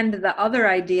 And the other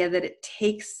idea that it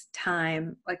takes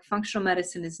time, like functional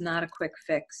medicine is not a quick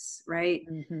fix, right?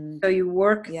 So you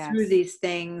work through these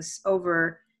things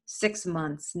over 6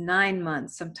 months, 9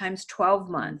 months, sometimes 12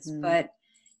 months, but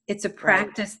it's a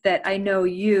practice that I know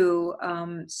you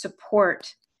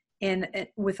support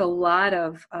with a lot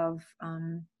of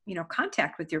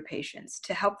contact with your patients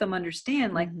to help them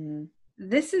understand, like,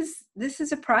 this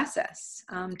is a process.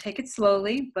 Take it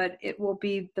slowly, but it will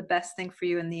be the best thing for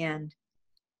you in the end.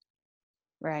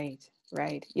 Right.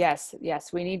 Yes.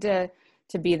 We need to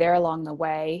be there along the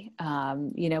way.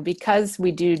 Because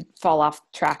we do fall off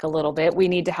track a little bit, we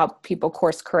need to help people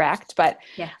course correct. But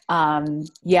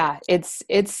this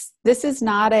is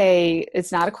not a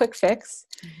quick fix.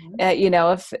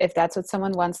 If that's what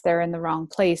someone wants, they're in the wrong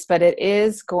place, but it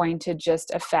is going to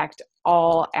just affect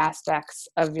all aspects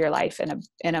of your life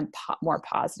in a more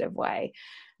positive way.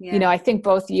 I think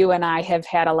both you and I have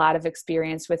had a lot of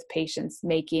experience with patients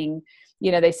making,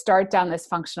 they start down this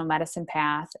functional medicine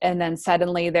path, and then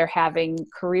suddenly they're having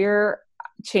career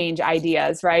change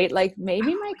ideas, right? Like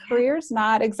maybe my career's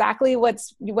not exactly what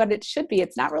it should be.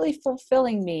 It's not really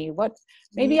fulfilling me.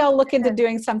 Maybe I'll look into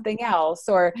doing something else,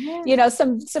 or,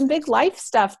 some big life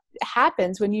stuff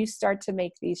happens when you start to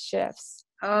make these shifts.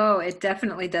 Oh, it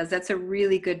definitely does. That's a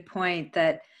really good point,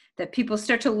 that people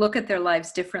start to look at their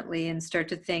lives differently and start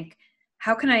to think,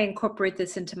 how can I incorporate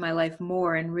this into my life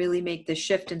more and really make the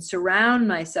shift and surround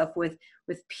myself with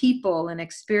people and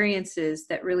experiences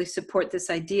that really support this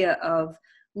idea of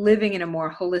living in a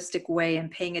more holistic way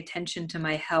and paying attention to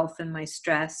my health and my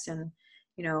stress, and,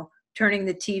 turning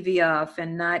the TV off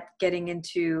and not getting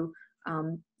into,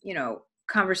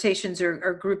 conversations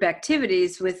or group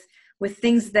activities with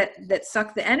things that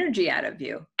suck the energy out of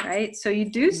you, right? So you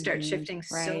do start shifting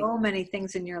so many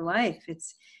things in your life.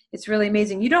 It's really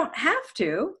amazing. You don't have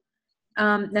to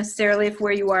necessarily if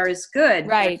where you are is good.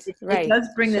 Right. It does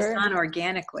bring this on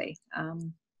organically.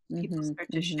 People start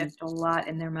to shift a lot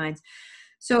in their minds.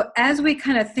 So as we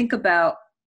kind of think about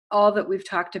all that we've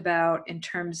talked about in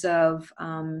terms of,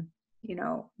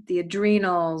 the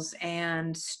adrenals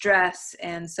and stress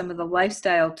and some of the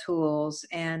lifestyle tools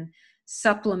and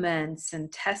supplements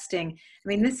and testing. I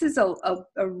mean, this is a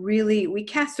really, we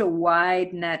cast a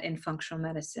wide net in functional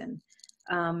medicine.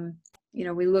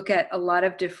 We look at a lot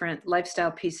of different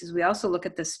lifestyle pieces. We also look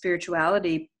at the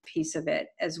spirituality piece of it,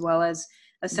 as well as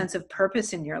a sense of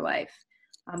purpose in your life.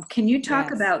 Can you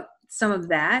talk about some of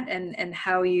that and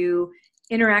how you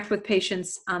interact with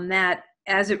patients on that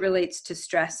as it relates to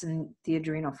stress and the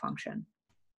adrenal function?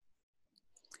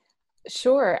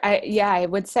 Sure. I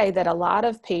would say that a lot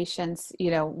of patients,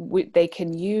 they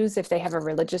can use, if they have a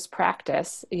religious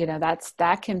practice,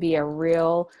 that can be a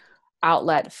real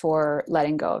outlet for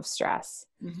letting go of stress.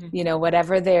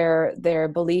 Whatever their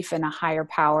belief in a higher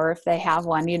power, if they have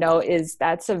one,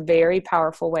 that's a very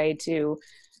powerful way to,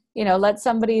 let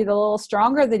somebody a little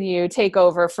stronger than you take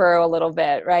over for a little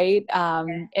bit. Right.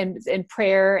 And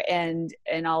prayer and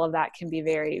all of that can be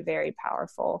very, very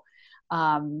powerful.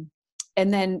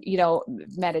 And then,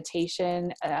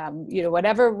 meditation,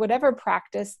 whatever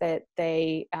practice that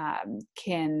they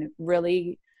can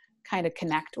really kind of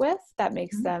connect with, that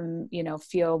makes them,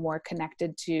 feel more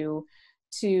connected to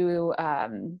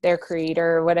their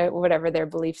creator, whatever their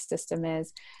belief system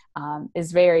is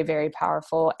very, very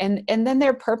powerful. And then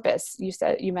their purpose,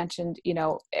 you mentioned,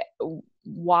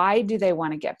 why do they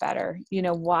want to get better?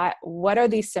 What are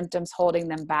these symptoms holding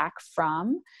them back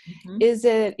from? Is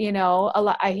it,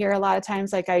 I hear a lot of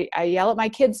times, like I yell at my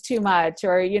kids too much,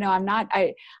 or, I'm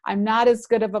not as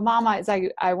good of a mama as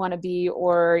I want to be,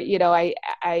 or,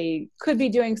 I could be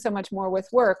doing so much more with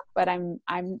work, but I'm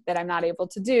not able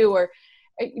to do,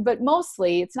 but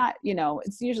mostly it's not,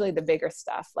 it's usually the bigger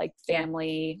stuff, like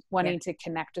family, wanting to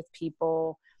connect with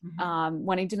people,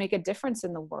 wanting to make a difference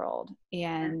in the world.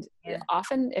 And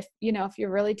often if you're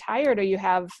really tired or you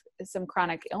have some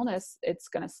chronic illness, it's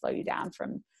going to slow you down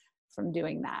from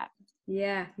doing that.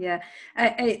 Yeah.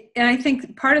 I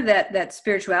think part of that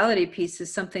spirituality piece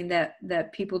is something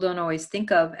that people don't always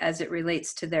think of as it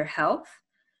relates to their health.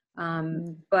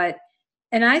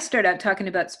 And I start out talking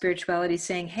about spirituality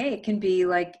saying, hey, it can be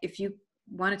like if you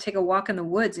want to take a walk in the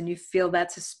woods and you feel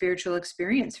that's a spiritual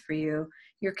experience for you,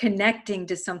 you're connecting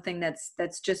to something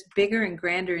that's just bigger and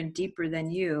grander and deeper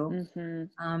than you.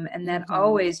 And that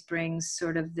always brings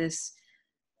sort of this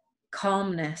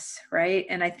calmness, right?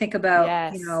 And I think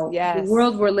about, the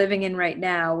world we're living in right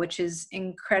now, which is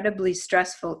incredibly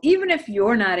stressful. Even if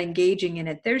you're not engaging in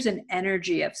it, there's an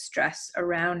energy of stress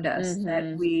around us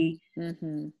that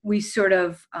we sort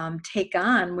of take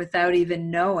on without even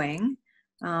knowing.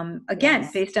 Again,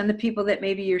 based on the people that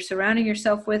maybe you're surrounding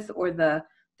yourself with, or the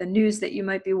news that you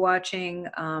might be watching,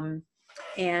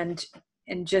 and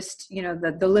just,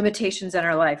 the limitations in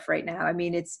our life right now. I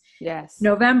mean, it's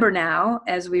November now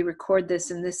as we record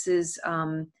this, and this is,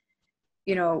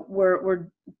 we're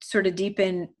sort of deep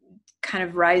in kind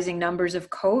of rising numbers of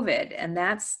COVID, and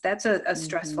that's a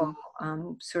stressful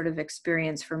sort of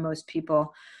experience for most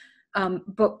people.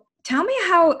 But tell me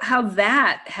how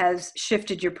that has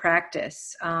shifted your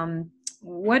practice.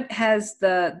 What has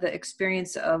the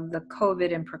experience of the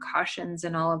COVID and precautions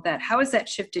and all of that, how has that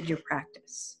shifted your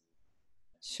practice?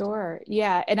 Sure.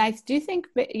 Yeah. And I do think,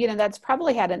 that's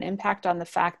probably had an impact on the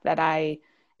fact that I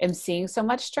am seeing so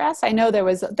much stress. I know there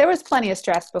was plenty of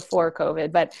stress before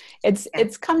COVID, but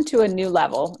it's come to a new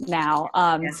level now.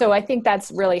 So I think that's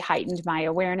really heightened my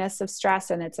awareness of stress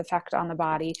and its effect on the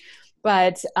body.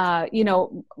 But,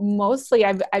 mostly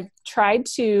I've tried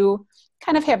to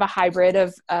kind of have a hybrid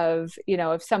of,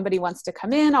 if somebody wants to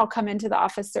come in, I'll come into the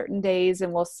office certain days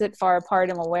and we'll sit far apart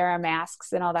and we'll wear our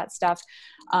masks and all that stuff.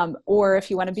 Or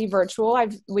if you want to be virtual,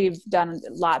 we've done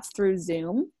lots through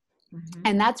Zoom,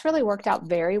 and that's really worked out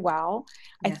very well.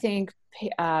 I think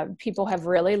people have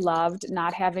really loved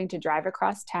not having to drive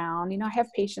across town. I have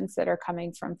patients that are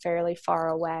coming from fairly far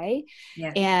away.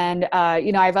 And,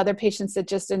 I have other patients that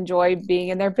just enjoy being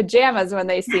in their pajamas when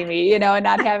they see me, and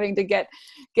not having to get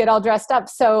all dressed up.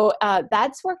 So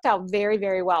that's worked out very,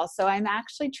 very well. So I'm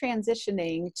actually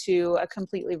transitioning to a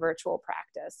completely virtual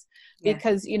practice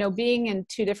because, being in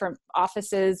two different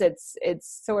offices, it's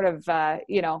sort of,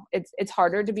 it's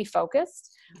harder to be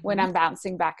focused when I'm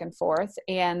bouncing back and forth,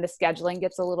 and the scheduling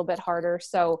gets a little bit harder.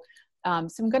 So I'm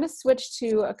going to switch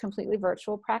to a completely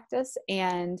virtual practice.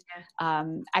 And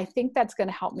I think that's going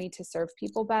to help me to serve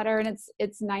people better. And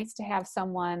it's nice to have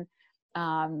someone,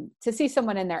 to see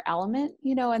someone in their element,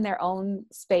 in their own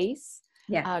space,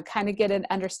 kind of get an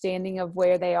understanding of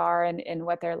where they are and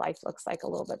what their life looks like a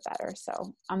little bit better.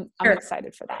 So I'm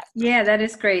excited for that. Yeah, that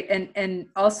is great. And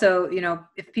also,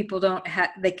 if people don't have,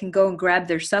 they can go and grab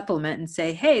their supplement and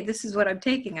say, hey, this is what I'm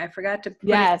taking. I forgot to put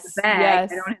it in the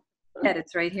bag. I don't have it.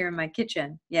 It's right here in my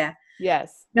kitchen. Yeah.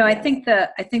 Yes. No, yes.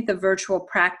 I think the virtual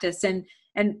practice and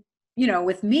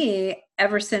with me,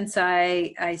 ever since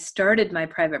I started my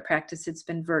private practice, it's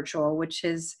been virtual, which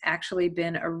has actually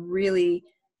been a really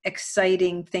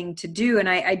exciting thing to do. And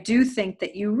I do think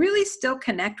that you really still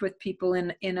connect with people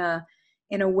in a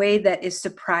way that is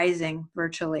surprising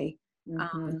virtually.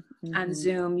 On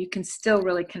Zoom, you can still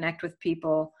really connect with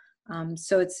people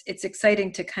So it's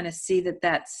exciting to kind of see that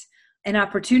that's an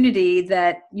opportunity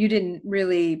that you didn't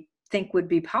really think would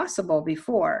be possible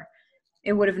before.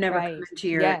 It would have never come Right. into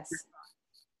your Yes.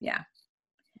 yeah.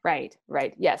 Right.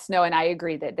 Right. Yes. No. And I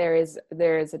agree that there is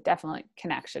a definite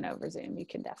connection over Zoom. You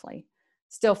can definitely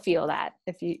still feel that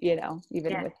if even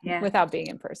Yeah, with yeah. without being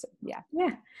in person. Yeah.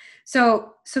 Yeah.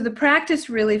 So the practice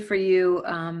really for you,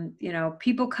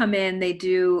 people come in, they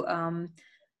do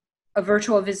a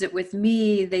virtual visit with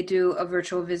me, they do a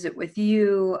virtual visit with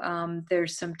you.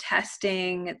 There's some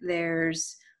testing,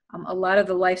 there's a lot of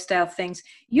the lifestyle things.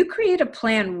 You create a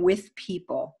plan with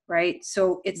people, right?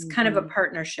 So it's kind of a Hmm.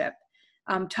 partnership.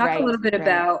 Talk a Right. little bit Right.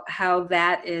 about how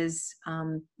that is,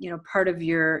 part of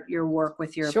your work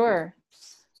with your people. Sure.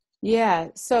 Yeah.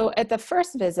 So at the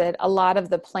first visit, a lot of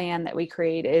the plan that we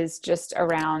create is just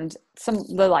around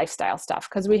the lifestyle stuff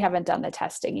because we haven't done the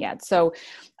testing yet. So,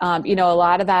 a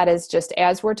lot of that is just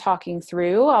as we're talking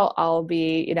through, I'll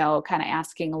be, kind of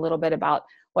asking a little bit about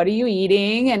what are you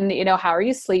eating and, how are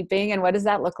you sleeping and what does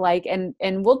that look like? And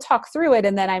we'll talk through it.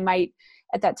 And then I might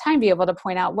at that time be able to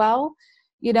point out, well,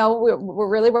 we're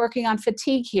really working on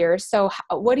fatigue here. So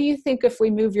what do you think if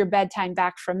we move your bedtime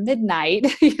back from midnight?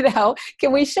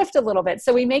 Can we shift a little bit?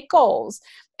 So we make goals.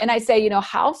 And I say,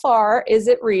 how far is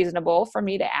it reasonable for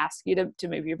me to ask you to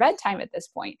move your bedtime at this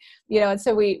point? And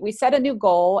so we set a new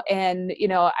goal and,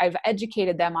 I've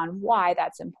educated them on why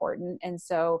that's important. And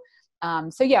so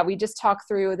yeah, we just talk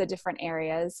through the different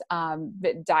areas.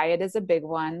 But diet is a big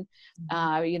one,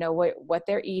 what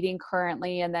they're eating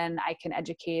currently. And then I can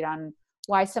educate on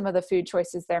why some of the food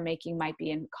choices they're making might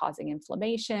be causing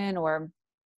inflammation or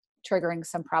triggering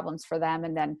some problems for them,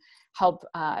 and then help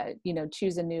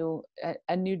choose a new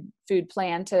food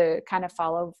plan to kind of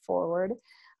follow forward.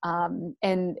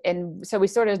 And so we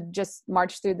sort of just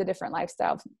march through the different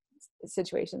lifestyle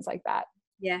situations like that.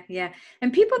 Yeah, yeah.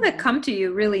 And people that come to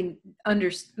you really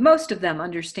most of them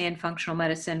understand functional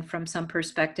medicine from some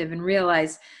perspective and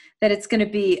realize that it's going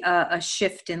to be a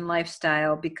shift in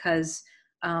lifestyle because,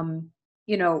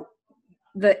 you know,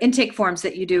 the intake forms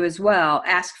that you do as well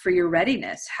ask for your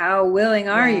readiness. How willing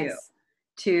are you Yes.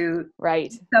 to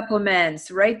Right.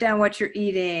 supplements, write down what you're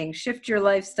eating, shift your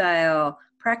lifestyle,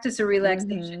 practice a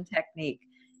relaxation Mm-hmm. technique?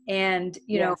 And,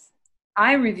 Yes.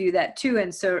 I review that too.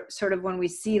 And so sort of when we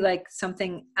see like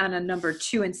something on a number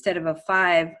 2 instead of a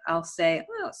 5, I'll say,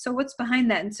 oh, so what's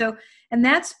behind that? And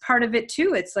that's part of it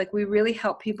too. It's like we really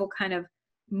help people kind of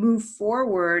move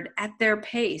forward at their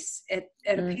pace, at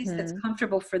a pace that's Mm-hmm.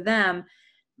 comfortable for them,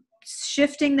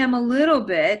 shifting them a little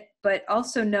bit, but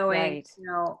also knowing,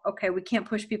 Right. okay, we can't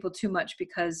push people too much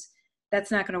because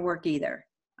that's not going to work either.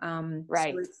 So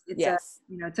Right. it's a, Yes.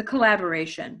 it's a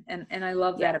collaboration. And I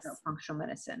love that about Yes. functional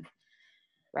medicine.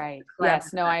 Right.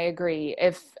 Yes. No, Collaborative. I agree.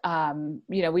 If,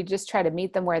 we just try to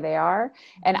meet them where they are.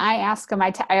 And I ask them,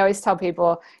 I always tell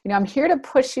people, I'm here to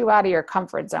push you out of your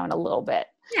comfort zone a little bit,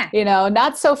 Yeah.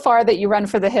 not so far that you run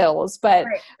for the hills, but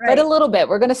Right. a Right. little bit.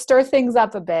 We're going to stir things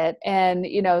up a bit and,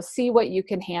 see what you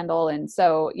can handle. And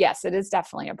so, yes, it is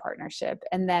definitely a partnership.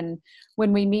 And then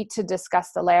when we meet to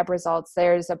discuss the lab results,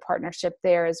 there's a partnership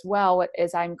there as well. What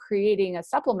is I'm creating a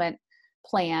supplement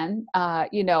plan.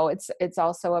 It's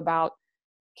also about,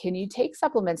 can you take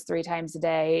supplements 3 times a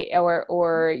day,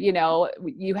 or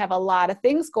you have a lot of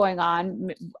things going on.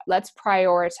 Let's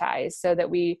prioritize so that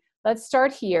let's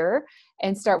start here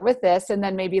and start with this, and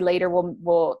then maybe later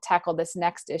we'll tackle this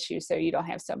next issue so you don't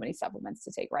have so many supplements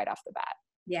to take right off the bat.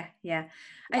 Yeah. Yeah.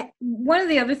 Yeah. One of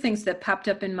the other things that popped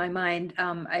up in my mind,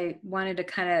 I wanted to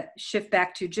kind of shift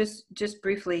back to just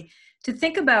briefly to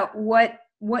think about what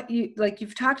you like.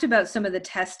 You've talked about some of the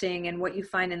testing and what you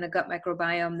find in the gut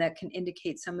microbiome that can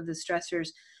indicate some of the stressors,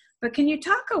 but can you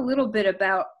talk a little bit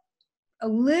about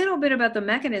the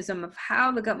mechanism of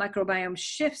how the gut microbiome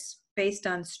shifts based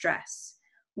on stress?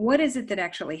 What is it that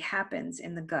actually happens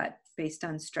in the gut based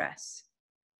on stress?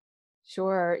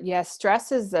 Sure. Yeah.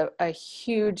 Stress is a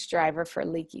huge driver for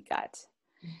leaky gut.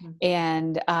 Mhm.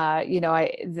 And,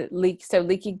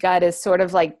 leaky gut is sort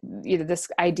of like, this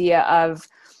idea of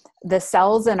the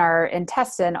cells in our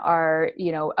intestine are,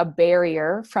 a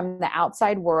barrier from the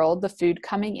outside world, the food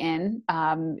coming in,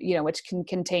 which can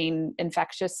contain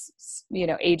infectious,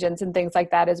 agents and things like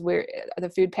that as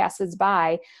the food passes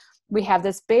by. We have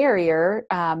this barrier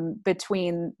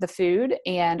between the food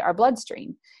and our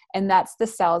bloodstream, and that's the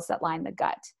cells that line the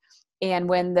gut. And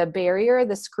when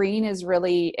the screen is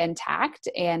really intact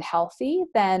and healthy,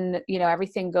 then,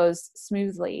 everything goes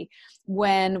smoothly.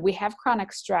 When we have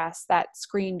chronic stress, that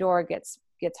screen door gets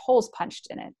holes punched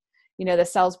in it, the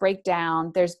cells break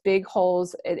down, there's big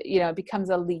holes, it becomes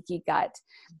a leaky gut.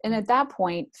 And at that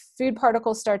point, food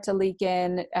particles start to leak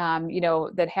in,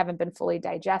 that haven't been fully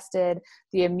digested.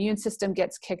 The immune system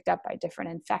gets kicked up by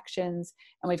different infections,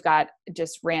 and we've got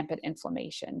just rampant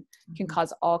inflammation. Can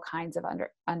cause all kinds of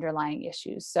underlying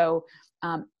issues. So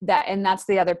that's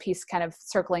the other piece, kind of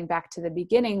circling back to the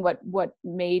beginning. What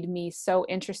made me so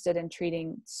interested in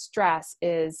treating stress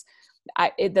is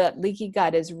the leaky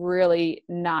gut is really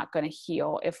not going to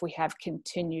heal if we have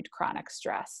continued chronic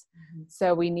stress.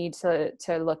 So we need to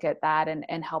look at that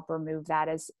and help remove that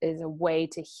as a way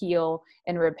to heal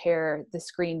and repair the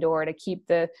screen door, to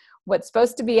keep what's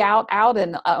supposed to be out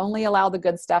and only allow the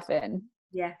good stuff in.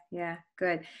 Yeah,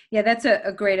 good. Yeah, that's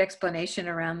a great explanation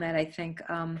around that, I think.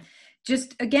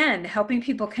 Just again, helping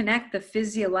people connect the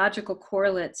physiological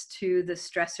correlates to the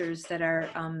stressors that are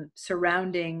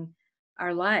surrounding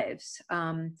our lives.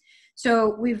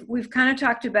 So we've kind of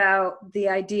talked about the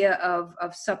idea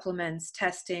of supplements,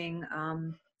 testing,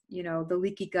 the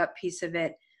leaky gut piece of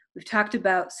it. We've talked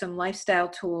about some lifestyle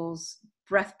tools,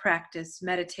 breath practice,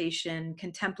 meditation,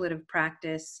 contemplative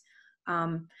practice.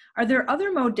 Are there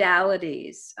other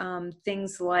modalities,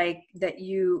 things like that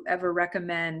you ever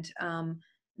recommend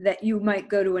that you might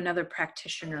go to another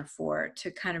practitioner for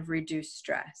to kind of reduce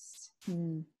stress?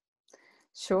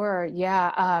 Sure.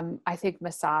 Yeah. I think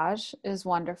massage is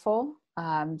wonderful.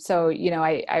 So,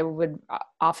 I would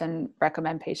often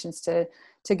recommend patients to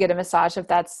get a massage if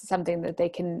that's something that they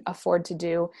can afford to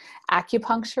do.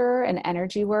 Acupuncture and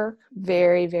energy work,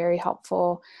 very, very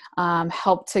helpful.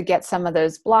 Help to get some of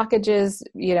those blockages,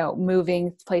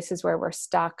 moving, places where we're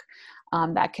stuck.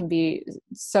 That can be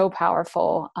so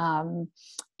powerful.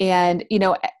 And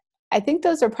I think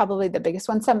those are probably the biggest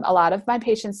ones. A lot of my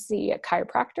patients see a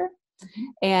chiropractor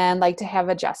and like to have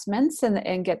adjustments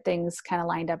and get things kind of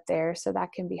lined up there. So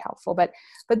that can be helpful. But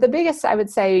the biggest, I would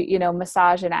say,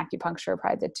 massage and acupuncture are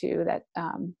probably the two that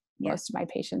most of my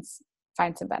patients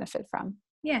find some benefit from.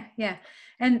 Yeah.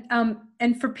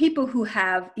 And for people who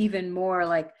have even more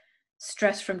like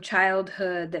stress from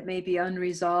childhood that may be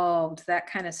unresolved, that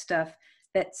kind of stuff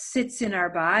that sits in our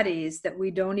bodies that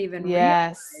we don't even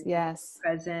realize is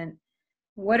present.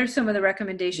 What are some of the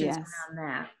recommendations around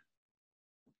that?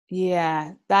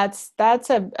 Yeah, that's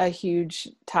a huge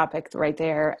topic right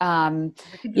there.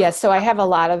 So I have a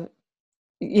lot of,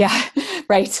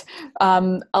 right.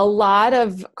 A lot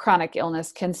of chronic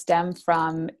illness can stem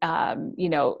from,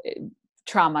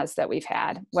 traumas that we've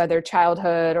had, whether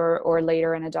childhood or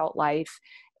later in adult life,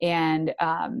 and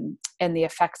the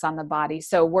effects on the body.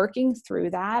 So working through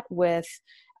that with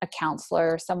a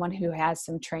counselor, someone who has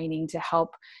some training to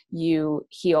help you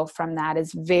heal from that,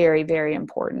 is very, very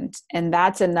important. And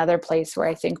that's another place where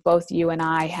I think both you and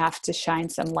I have to shine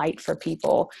some light for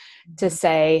people to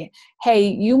say, hey,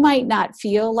 you might not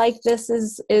feel like this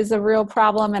is a real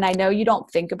problem. And I know you don't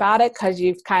think about it because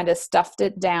you've kind of stuffed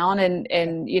it down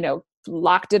and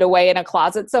locked it away in a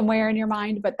closet somewhere in your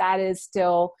mind, but that is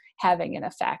still having an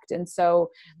effect. And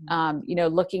so,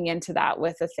 looking into that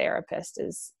with a therapist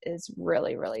is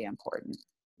really, really important.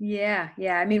 Yeah.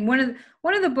 I mean, one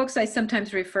of the books I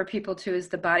sometimes refer people to is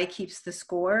The Body Keeps the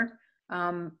Score,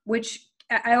 which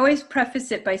I always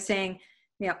preface it by saying,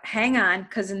 hang on,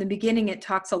 because in the beginning it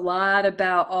talks a lot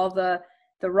about all the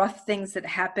rough things that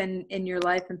happen in your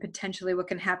life and potentially what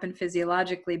can happen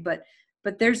physiologically, but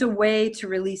there's a way to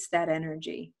release that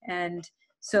energy. And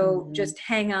so just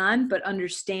hang on, but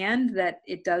understand that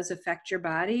it does affect your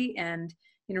body, and,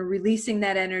 releasing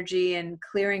that energy and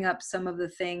clearing up some of the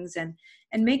things and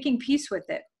making peace with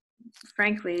it,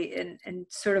 frankly, and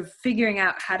sort of figuring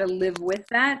out how to live with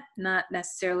that. Not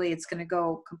necessarily it's going to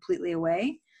go completely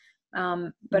away.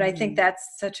 But I think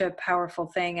that's such a powerful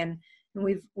thing. And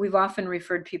we've often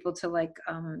referred people to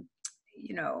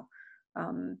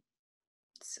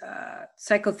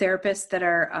psychotherapists that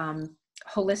are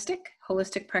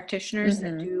holistic practitioners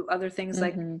that do other things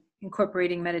like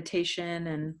incorporating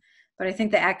meditation. But I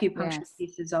think the acupuncture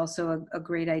piece is also a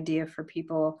great idea for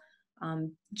people,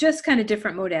 just kind of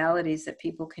different modalities that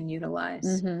people can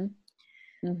utilize.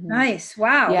 Nice.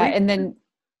 Wow. Yeah. And then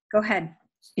go ahead.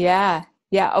 Yeah.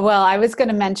 Well, I was going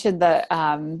to mention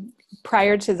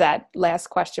prior to that last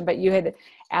question, but you had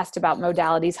asked about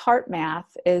modalities. HeartMath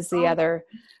is the other,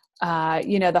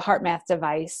 the HeartMath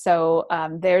device. So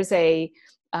there's a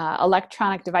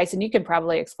electronic device, and you can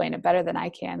probably explain it better than I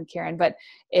can, Karen, but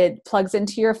it plugs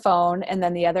into your phone and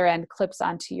then the other end clips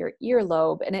onto your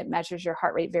earlobe, and it measures your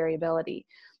heart rate variability.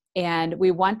 And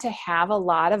we want to have a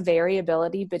lot of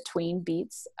variability between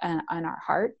beats on our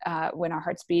heart. When our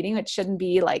heart's beating, it shouldn't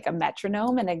be like a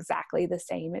metronome and exactly the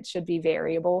same. It should be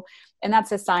variable. And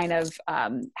that's a sign of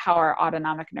how our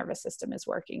autonomic nervous system is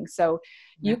working. So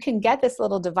you can get this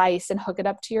little device and hook it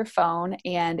up to your phone,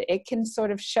 and it can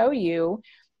sort of show you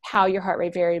how your heart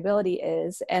rate variability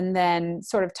is, and then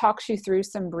sort of talks you through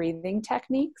some breathing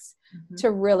techniques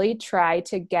to really try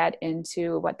to get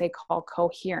into what they call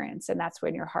coherence. And that's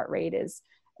when your heart rate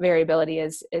variability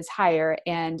is higher,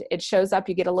 and it shows up,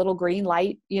 you get a little green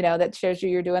light, that shows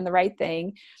you're doing the right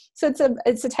thing. So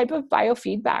it's a type of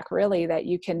biofeedback really that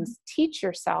you can teach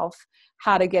yourself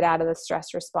how to get out of the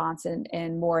stress response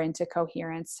and more into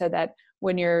coherence, so that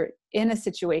when you're in a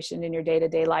situation in your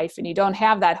day-to-day life and you don't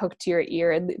have that hooked to your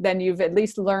ear, then you've at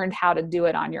least learned how to do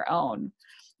it on your own.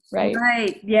 Right.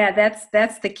 Right. Yeah.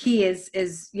 That's the key is,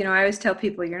 I always tell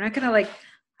people, you're not going to like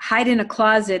hide in a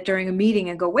closet during a meeting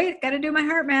and go, wait, got to do my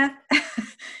heart math.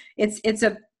 It's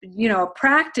a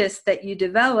practice that you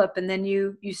develop, and then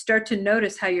you start to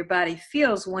notice how your body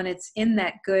feels when it's in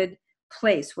that good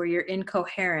place where you're in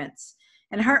coherence.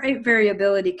 And heart rate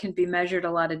variability can be measured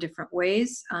a lot of different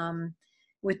ways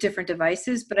with different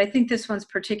devices. But I think this one's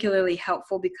particularly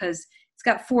helpful because it's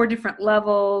got 4 different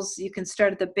levels. You can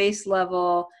start at the base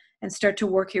level and start to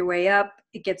work your way up.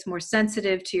 It gets more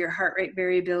sensitive to your heart rate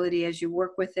variability as you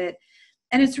work with it.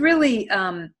 And it's really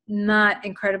not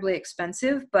incredibly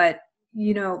expensive, but,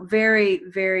 very,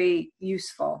 very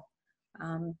useful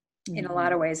in a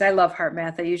lot of ways. I love heart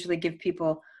math. I usually give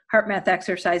people heart math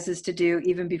exercises to do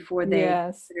even before they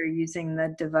consider using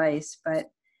the device.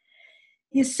 But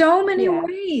there's so many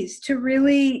ways to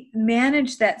really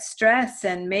manage that stress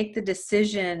and make the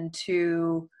decision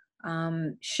to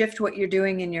shift what you're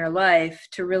doing in your life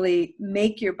to really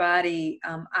make your body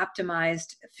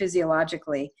optimized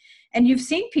physiologically. And you've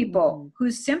seen people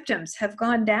whose symptoms have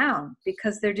gone down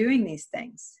because they're doing these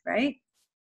things, right?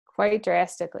 Quite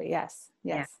drastically. Yes.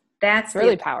 Yeah, that's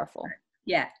really powerful.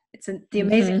 Yeah. It's the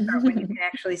amazing part when you can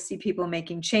actually see people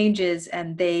making changes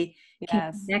and they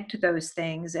can connect to those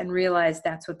things and realize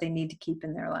that's what they need to keep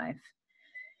in their life.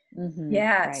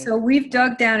 So we've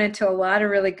dug down into a lot of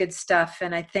really good stuff,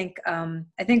 and I think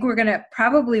we're going to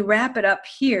probably wrap it up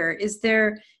here. Is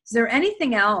there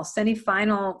anything else, any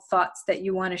final thoughts that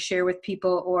you want to share with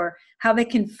people, or how they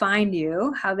can find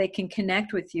you, how they can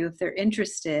connect with you if they're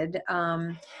interested?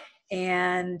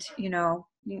 And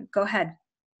go ahead.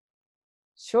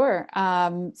 Sure.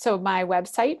 So my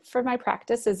website for my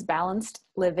practice is Balanced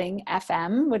Living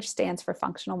FM, which stands for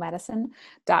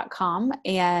functionalmedicine.com.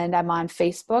 And I'm on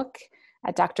Facebook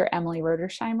at Dr. Emily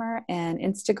Roedersheimer, and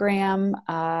Instagram,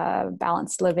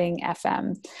 Balanced Living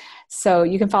FM. So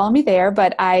you can follow me there.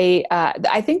 But I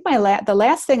think the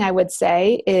last thing I would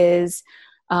say is,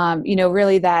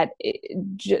 really that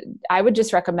I would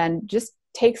just recommend just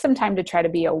take some time to try to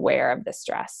be aware of the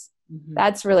stress.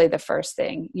 That's really the first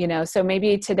thing, so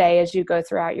maybe today, as you go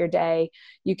throughout your day,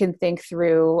 you can think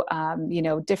through,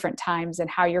 different times and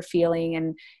how you're feeling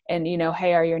and,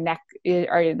 hey,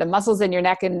 are the muscles in your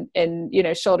neck and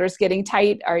shoulders getting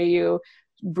tight? Are you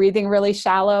breathing really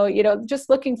shallow? Just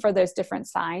looking for those different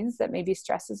signs that maybe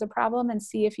stress is a problem, and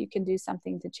see if you can do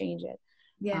something to change it.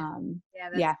 It's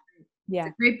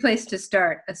a great place to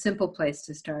start, a simple place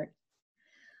to start.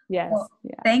 Yes. Well,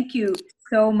 thank you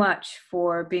so much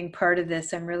for being part of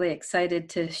this. I'm really excited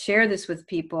to share this with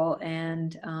people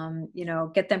and,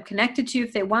 get them connected to you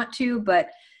if they want to. But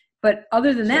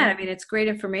other than that, I mean, it's great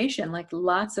information, like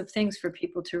lots of things for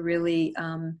people to really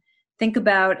think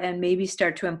about and maybe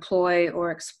start to employ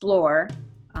or explore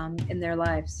in their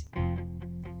lives.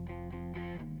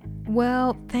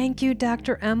 Well, thank you,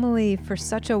 Dr. Emily, for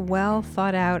such a well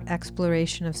thought out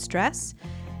exploration of stress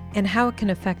and how it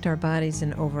can affect our bodies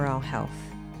and overall health.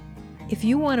 If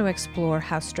you want to explore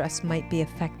how stress might be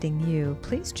affecting you,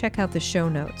 please check out the show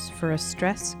notes for a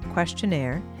stress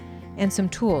questionnaire and some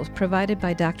tools provided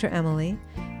by Dr. Emily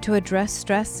to address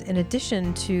stress in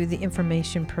addition to the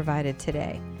information provided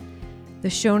today. The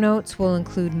show notes will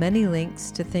include many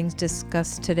links to things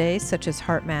discussed today, such as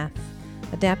heart math,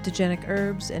 adaptogenic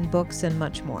herbs, and books, and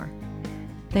much more.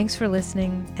 Thanks for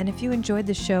listening, and if you enjoyed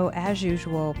the show, as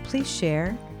usual, please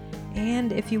share.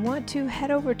 And if you want to,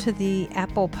 head over to the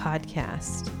Apple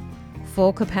Podcast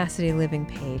Full Capacity Living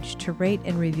page to rate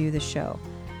and review the show.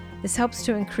 This helps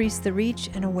to increase the reach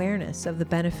and awareness of the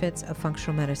benefits of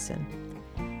functional medicine.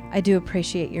 I do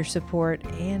appreciate your support,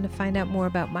 and to find out more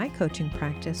about my coaching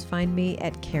practice, find me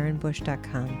at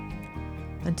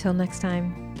KarenBush.com. Until next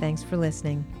time, thanks for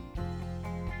listening.